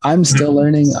 I'm still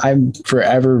learning. I'm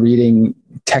forever reading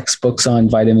textbooks on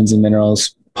vitamins and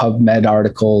minerals, PubMed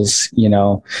articles,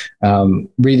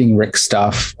 reading Rick's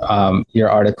stuff, your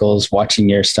articles, watching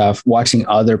your stuff, watching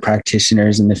other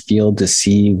practitioners in the field to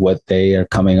see what they are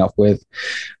coming up with.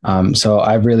 So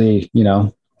I really,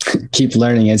 keep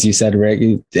learning, as you said,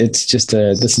 Rick. It's just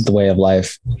this is the way of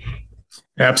life.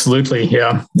 Absolutely.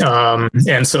 Yeah.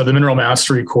 And so the Mineral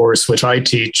Mastery course, which I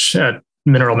teach at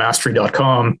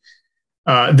mineralmastery.com,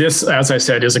 this, as I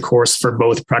said, is a course for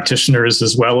both practitioners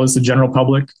as well as the general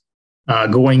public.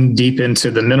 Going deep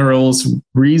into the minerals,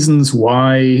 reasons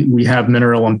why we have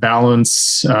mineral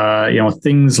imbalance,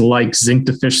 things like zinc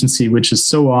deficiency, which is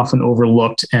so often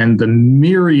overlooked, and the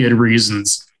myriad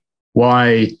reasons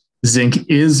why zinc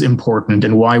is important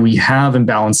and why we have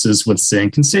imbalances with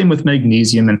zinc, and same with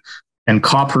magnesium and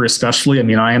copper, especially. I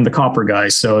mean, I am the copper guy.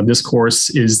 So this course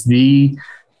is the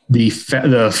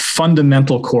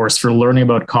fundamental course for learning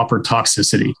about copper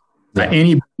toxicity. Yeah.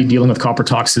 Anybody dealing with copper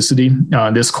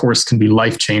toxicity, this course can be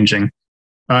life-changing.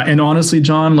 And honestly,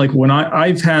 John, like when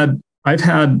I've had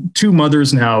two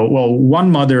mothers now. Well,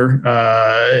 one mother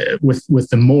with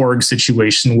the morgue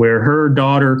situation, where her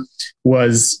daughter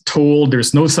was told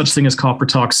there's no such thing as copper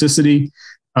toxicity,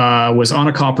 was on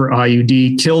a copper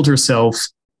IUD, killed herself,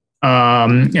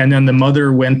 and then the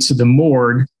mother went to the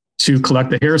morgue to collect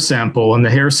the hair sample, and the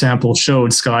hair sample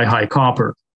showed sky-high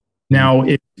copper. Now,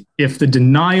 if the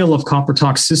denial of copper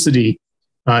toxicity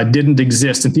didn't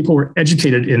exist and people were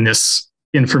educated in this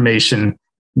information,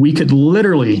 we could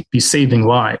literally be saving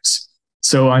lives.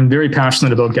 So I'm very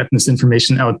passionate about getting this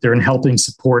information out there and helping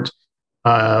support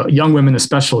young women,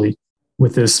 especially,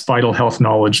 with this vital health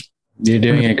knowledge. You're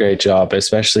doing a great job,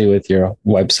 especially with your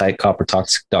website,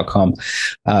 coppertoxic.com.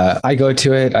 I go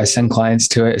to it. I send clients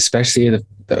to it, especially the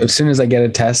as soon as I get a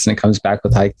test and it comes back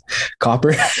with high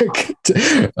copper,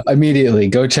 immediately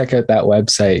go check out that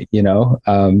website,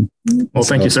 Well,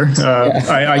 thank you, sir.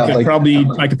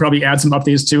 I could probably add some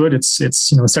updates to it.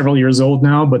 It's several years old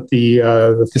now, but the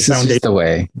this is just the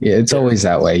way. Yeah, it's always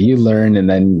that way. You learn, and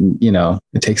then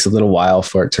it takes a little while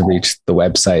for it to reach the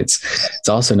websites. It's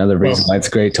also another reason why it's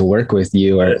great to work with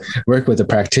you or work with a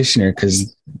practitioner,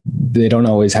 because they don't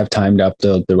always have time to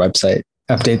update the website.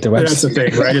 That's the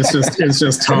thing, right? It's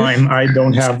just time. I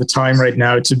don't have the time right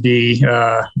now to be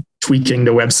tweaking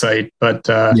the website, but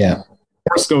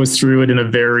course goes through it in a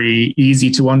very easy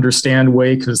to understand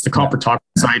way, because the Copper Talk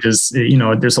site is,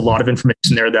 there's a lot of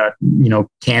information there that,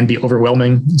 can be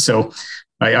overwhelming. So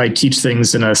I teach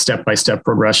things in a step-by-step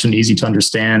progression, easy to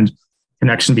understand,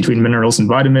 connection between minerals and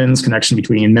vitamins, connection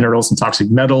between minerals and toxic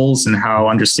metals, and how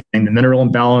understanding the mineral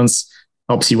imbalance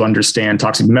helps you understand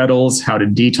toxic metals, how to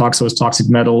detox those toxic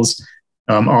metals,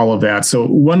 all of that. So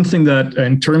one thing that,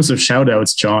 in terms of shout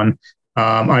outs, John,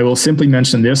 I will simply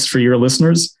mention this for your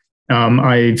listeners.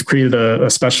 I've created a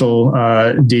special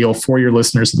deal for your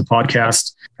listeners of the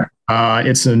podcast.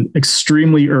 It's an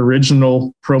extremely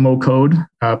original promo code,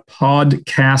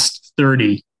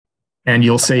 podcast30, and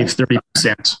you'll save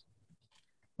 30%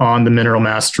 on the Mineral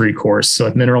Mastery course. So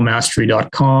at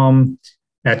mineralmastery.com,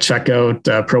 at checkout,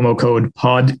 promo code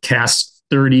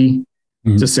podcast30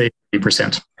 to save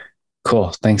 30%.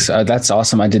 Cool. Thanks. That's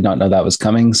awesome. I did not know that was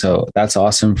coming. So that's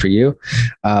awesome for you.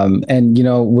 And,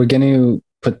 we're going to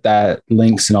put that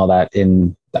links and all that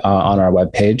in on our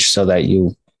webpage so that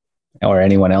you or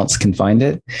anyone else can find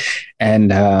it. And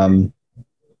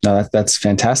no, that's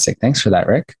fantastic. Thanks for that,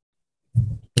 Rick.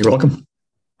 You're welcome.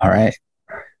 All right.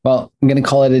 Well, I'm going to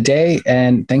call it a day,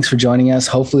 and thanks for joining us.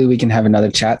 Hopefully we can have another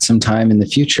chat sometime in the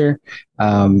future.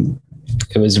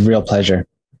 It was a real pleasure.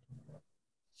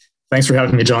 Thanks for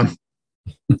having me, John.